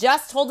when he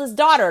just told his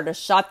daughter to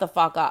shut the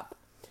fuck up.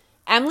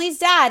 Emily's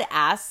dad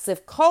asks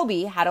if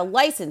Kobe had a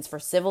license for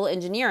civil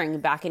engineering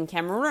back in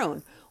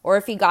Cameroon or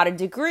if he got a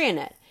degree in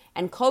it.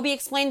 And Kobe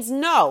explains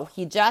no,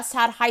 he just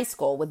had high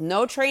school with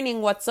no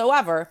training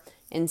whatsoever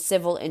in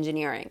civil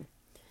engineering.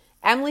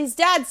 Emily's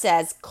dad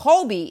says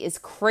Kobe is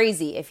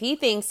crazy if he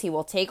thinks he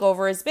will take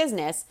over his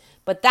business,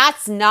 but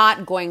that's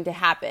not going to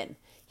happen.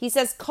 He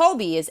says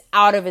Kobe is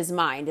out of his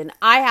mind, and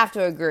I have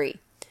to agree.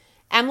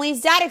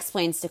 Emily's dad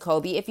explains to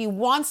Kobe if he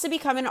wants to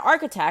become an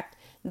architect,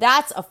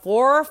 that's a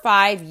 4 or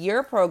 5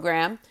 year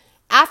program.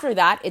 After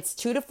that, it's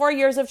 2 to 4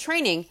 years of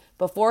training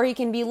before he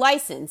can be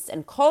licensed,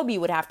 and Kobe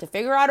would have to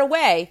figure out a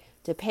way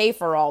to pay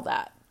for all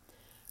that.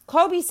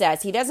 Kobe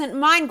says he doesn't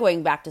mind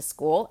going back to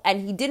school,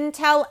 and he didn't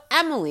tell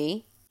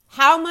Emily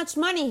how much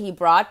money he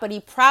brought, but he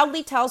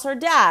proudly tells her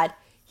dad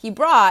he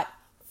brought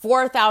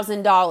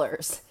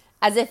 $4,000,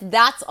 as if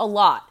that's a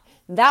lot.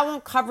 That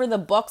won't cover the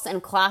books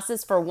and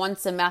classes for 1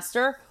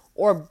 semester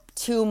or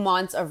 2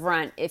 months of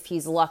rent if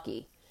he's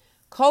lucky.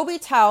 Kobe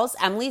tells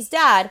Emily's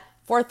dad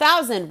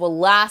 $4,000 will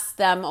last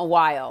them a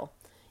while.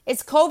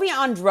 Is Kobe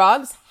on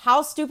drugs?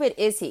 How stupid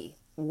is he?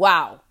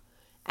 Wow.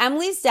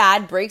 Emily's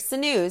dad breaks the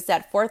news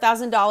that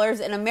 $4,000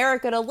 in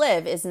America to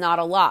live is not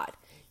a lot.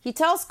 He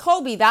tells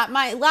Kobe that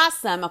might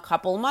last them a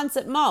couple months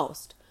at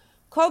most.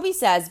 Kobe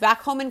says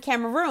back home in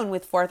Cameroon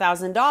with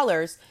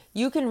 $4,000,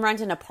 you can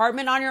rent an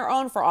apartment on your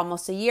own for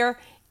almost a year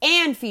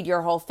and feed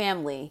your whole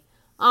family.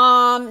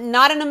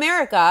 Not in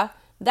America.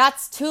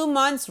 That's 2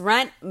 months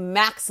rent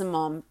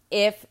maximum,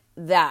 if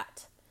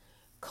that.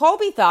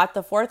 Kobe thought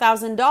the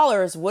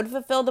 $4,000 would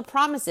fulfill the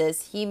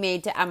promises he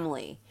made to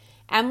Emily.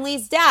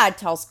 Emily's dad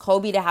tells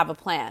Kobe to have a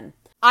plan.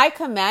 I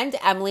commend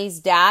Emily's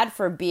dad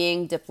for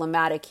being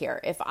diplomatic here.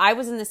 If I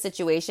was in this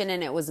situation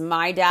and it was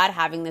my dad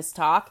having this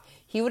talk,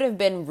 he would have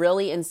been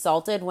really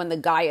insulted when the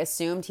guy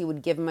assumed he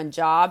would give him a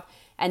job,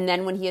 and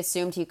then when he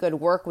assumed he could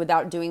work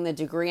without doing the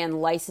degree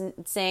and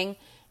licensing,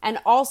 and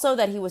also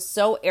that he was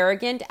so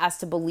arrogant as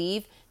to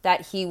believe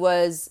that he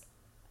was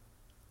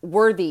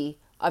worthy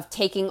of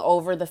taking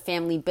over the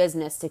family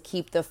business to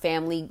keep the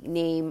family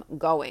name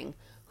going.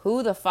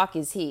 Who the fuck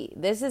is he?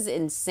 This is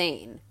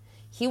insane.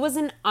 He was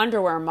an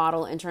underwear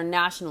model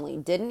internationally.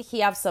 Didn't he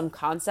have some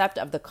concept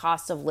of the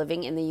cost of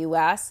living in the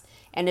U.S.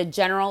 and a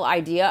general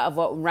idea of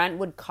what rent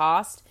would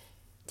cost?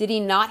 Did he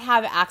not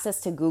have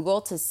access to Google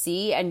to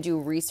see and do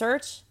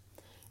research?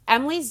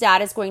 Emily's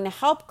dad is going to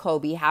help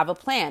Kobe have a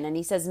plan, and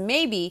he says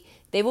maybe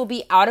they will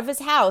be out of his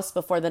house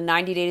before the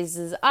 90 days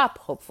is up,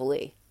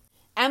 hopefully.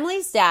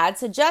 Emily's dad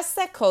suggests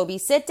that Kobe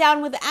sit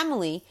down with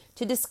Emily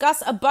to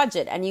discuss a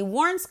budget, and he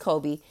warns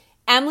Kobe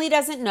Emily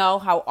doesn't know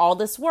how all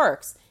this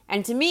works,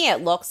 and to me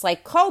it looks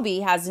like Kobe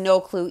has no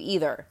clue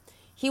either.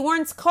 He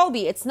warns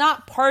Kobe it's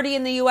not party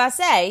in the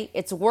USA,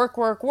 it's work,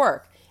 work,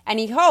 work, and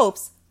he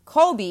hopes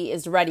Kobe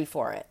is ready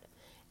for it.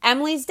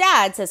 Emily's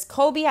dad says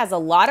Kobe has a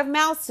lot of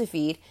mouths to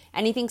feed,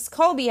 and he thinks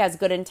Kobe has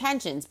good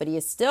intentions, but he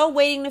is still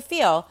waiting to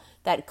feel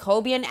that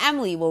Kobe and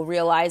Emily will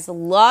realize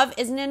love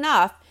isn't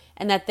enough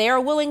and that they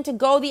are willing to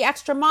go the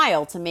extra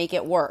mile to make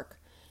it work.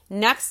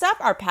 Next up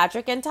are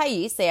Patrick and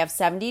Thais. They have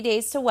 70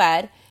 days to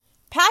wed.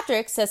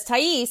 Patrick says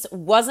Thais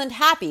wasn't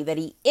happy that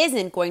he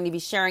isn't going to be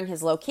sharing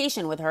his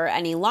location with her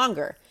any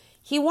longer.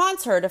 He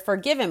wants her to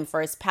forgive him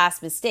for his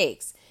past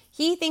mistakes.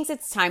 He thinks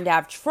it's time to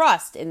have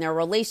trust in their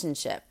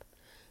relationship.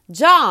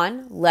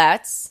 John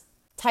lets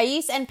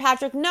Thais and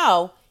Patrick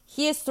know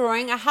he is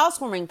throwing a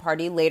housewarming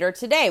party later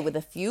today with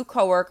a few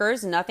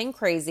coworkers, nothing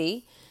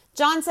crazy.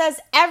 John says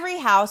every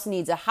house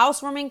needs a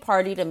housewarming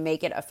party to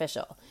make it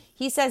official.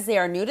 He says they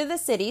are new to the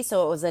city,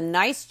 so it was a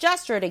nice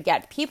gesture to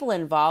get people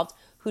involved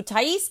who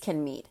Thais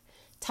can meet.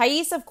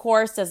 Thais, of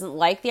course, doesn't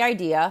like the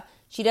idea.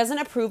 She doesn't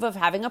approve of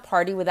having a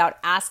party without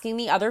asking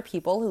the other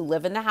people who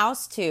live in the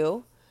house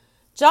too.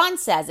 John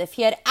says if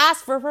he had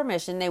asked for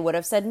permission, they would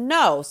have said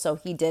no, so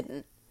he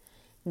didn't.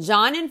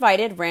 John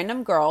invited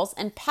random girls,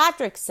 and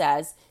Patrick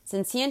says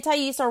since he and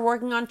Thais are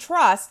working on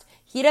trust,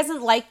 he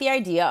doesn't like the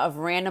idea of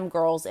random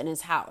girls in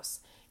his house.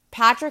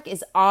 Patrick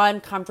is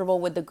uncomfortable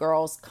with the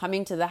girls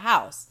coming to the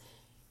house.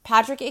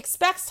 Patrick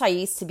expects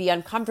Thais to be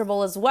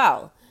uncomfortable as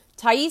well.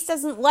 Thais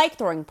doesn't like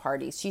throwing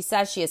parties. She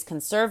says she is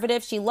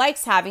conservative. She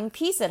likes having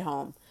peace at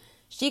home.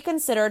 She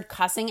considered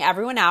cussing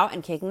everyone out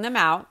and kicking them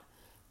out.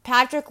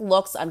 Patrick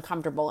looks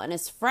uncomfortable, and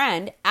his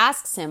friend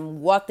asks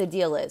him what the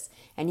deal is,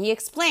 and he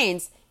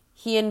explains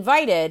he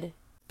invited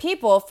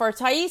people for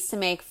Thais to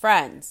make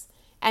friends.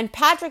 And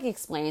Patrick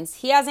explains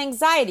he has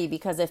anxiety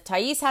because if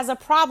Thais has a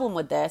problem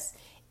with this,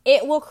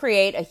 it will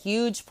create a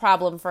huge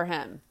problem for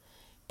him.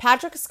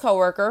 Patrick's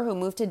coworker, who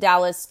moved to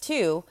Dallas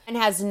too and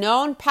has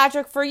known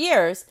Patrick for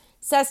years,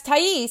 says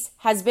Thais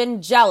has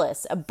been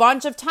jealous a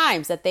bunch of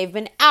times that they've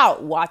been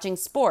out watching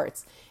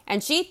sports,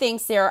 and she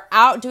thinks they are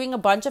out doing a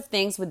bunch of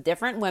things with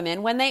different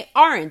women when they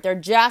aren't. They're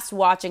just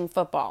watching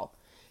football.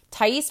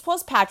 Thais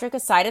pulls Patrick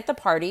aside at the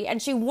party,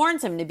 and she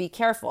warns him to be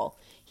careful.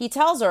 He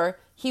tells her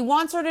he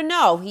wants her to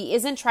know he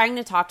isn't trying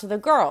to talk to the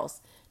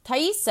girls.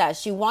 Thais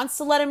says she wants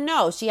to let him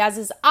know she has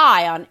his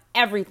eye on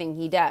everything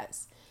he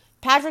does.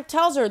 Patrick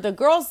tells her the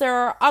girls there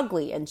are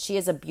ugly, and she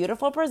is a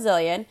beautiful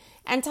Brazilian,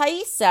 and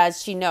Thais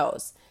says she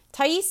knows.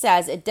 Thais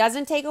says it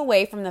doesn't take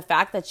away from the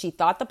fact that she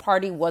thought the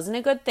party wasn't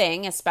a good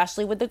thing,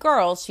 especially with the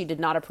girls she did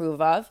not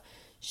approve of.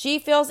 She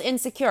feels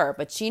insecure,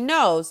 but she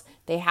knows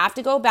they have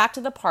to go back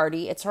to the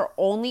party. It's her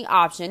only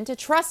option to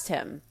trust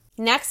him.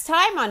 Next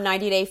time on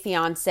 90 Day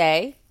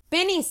Fiancé,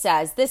 Benny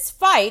says this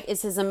fight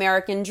is his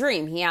American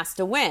dream. He has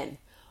to win.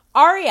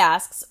 Ari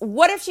asks,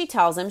 what if she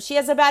tells him she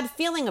has a bad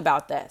feeling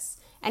about this?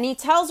 And he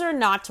tells her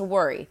not to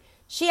worry.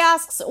 She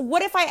asks,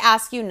 what if I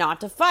ask you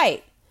not to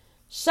fight?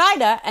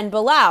 Shida and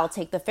Bilal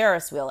take the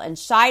Ferris wheel, and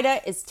Shida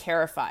is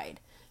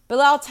terrified.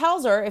 Bilal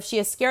tells her if she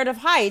is scared of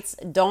heights,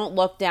 don't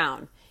look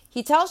down.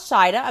 He tells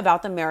Shida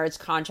about the marriage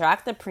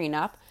contract, the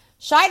prenup.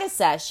 Shida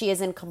says she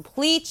is in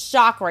complete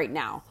shock right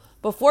now.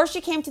 Before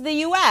she came to the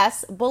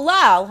U.S.,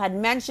 Bilal had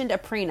mentioned a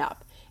prenup,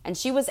 and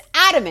she was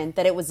adamant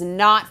that it was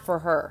not for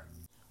her.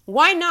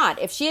 Why not?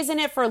 If she is in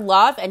it for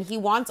love and he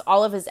wants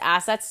all of his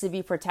assets to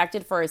be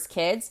protected for his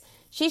kids,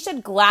 she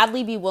should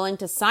gladly be willing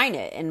to sign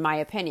it, in my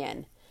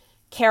opinion.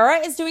 Kara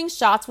is doing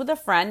shots with a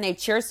friend. They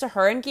cheers to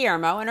her and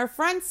Guillermo, and her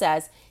friend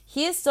says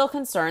he is still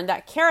concerned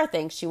that Kara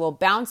thinks she will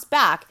bounce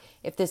back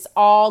if this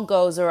all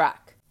goes awry.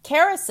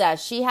 Kara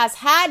says she has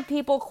had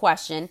people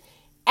question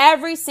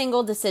every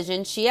single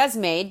decision she has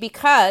made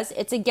because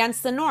it's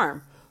against the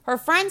norm. Her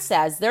friend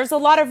says there's a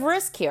lot of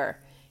risk here.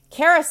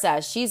 Kara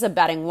says she's a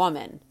betting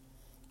woman.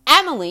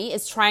 Emily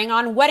is trying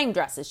on wedding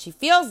dresses. She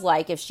feels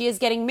like if she is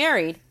getting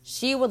married,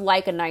 she would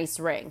like a nice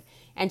ring.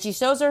 And she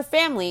shows her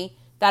family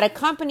that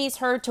accompanies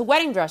her to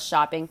wedding dress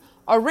shopping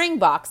a ring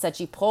box that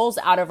she pulls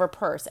out of her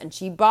purse, and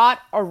she bought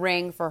a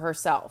ring for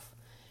herself.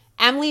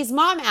 Emily's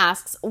mom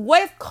asks,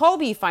 what if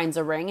Kobe finds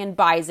a ring and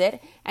buys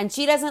it, and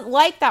she doesn't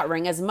like that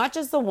ring as much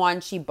as the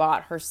one she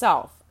bought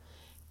herself?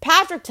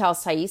 Patrick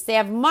tells Thais they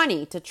have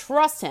money to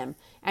trust him,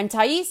 and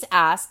Thais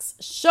asks,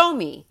 show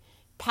me.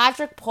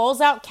 Patrick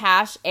pulls out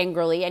cash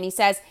angrily, and he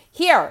says,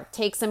 here,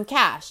 take some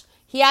cash.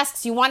 He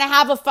asks, you want to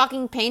have a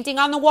fucking painting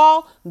on the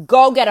wall?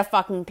 Go get a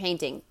fucking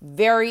painting.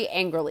 Very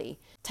angrily.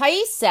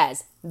 Thais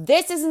says,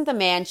 this isn't the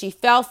man she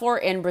fell for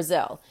in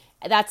Brazil.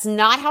 That's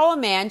not how a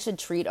man should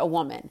treat a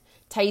woman.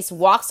 Thais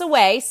walks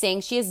away,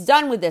 saying she is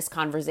done with this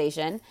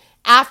conversation,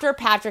 after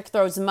Patrick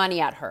throws money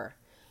at her.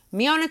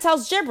 Miona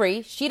tells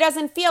Jibri she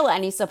doesn't feel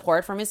any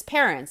support from his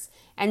parents,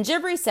 and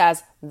Jibri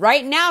says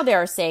right now they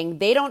are saying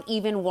they don't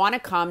even want to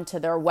come to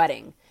their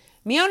wedding.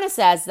 Miona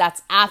says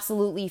that's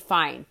absolutely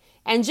fine,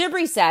 and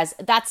Jibri says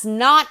that's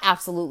not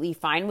absolutely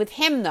fine with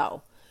him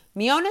though.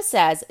 Miona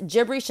says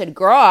Jibri should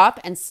grow up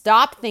and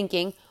stop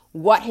thinking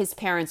what his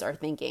parents are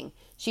thinking.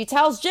 She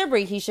tells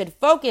Jibri he should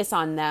focus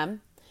on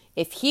them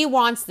if he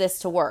wants this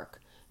to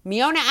work.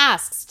 Miona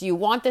asks, do you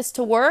want this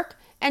to work?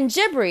 And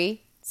Jibri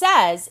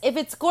says, if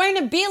it's going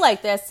to be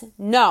like this,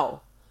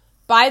 no.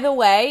 By the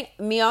way,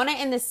 Miona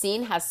in the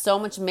scene has so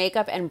much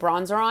makeup and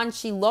bronzer on,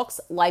 she looks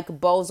like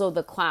Bozo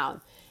the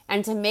Clown.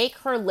 And to make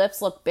her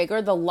lips look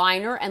bigger, the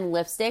liner and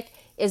lipstick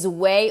is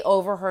way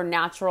over her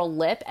natural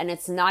lip, and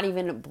it's not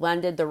even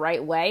blended the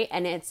right way,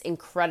 and it's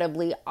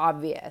incredibly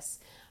obvious.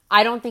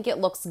 I don't think it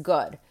looks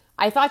good.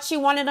 I thought she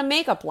wanted a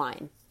makeup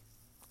line.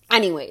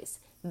 Anyways,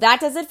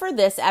 that does it for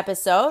this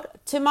episode.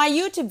 To my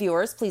YouTube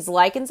viewers, please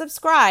like and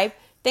subscribe.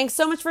 Thanks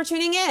so much for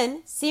tuning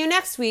in. See you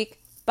next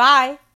week. Bye.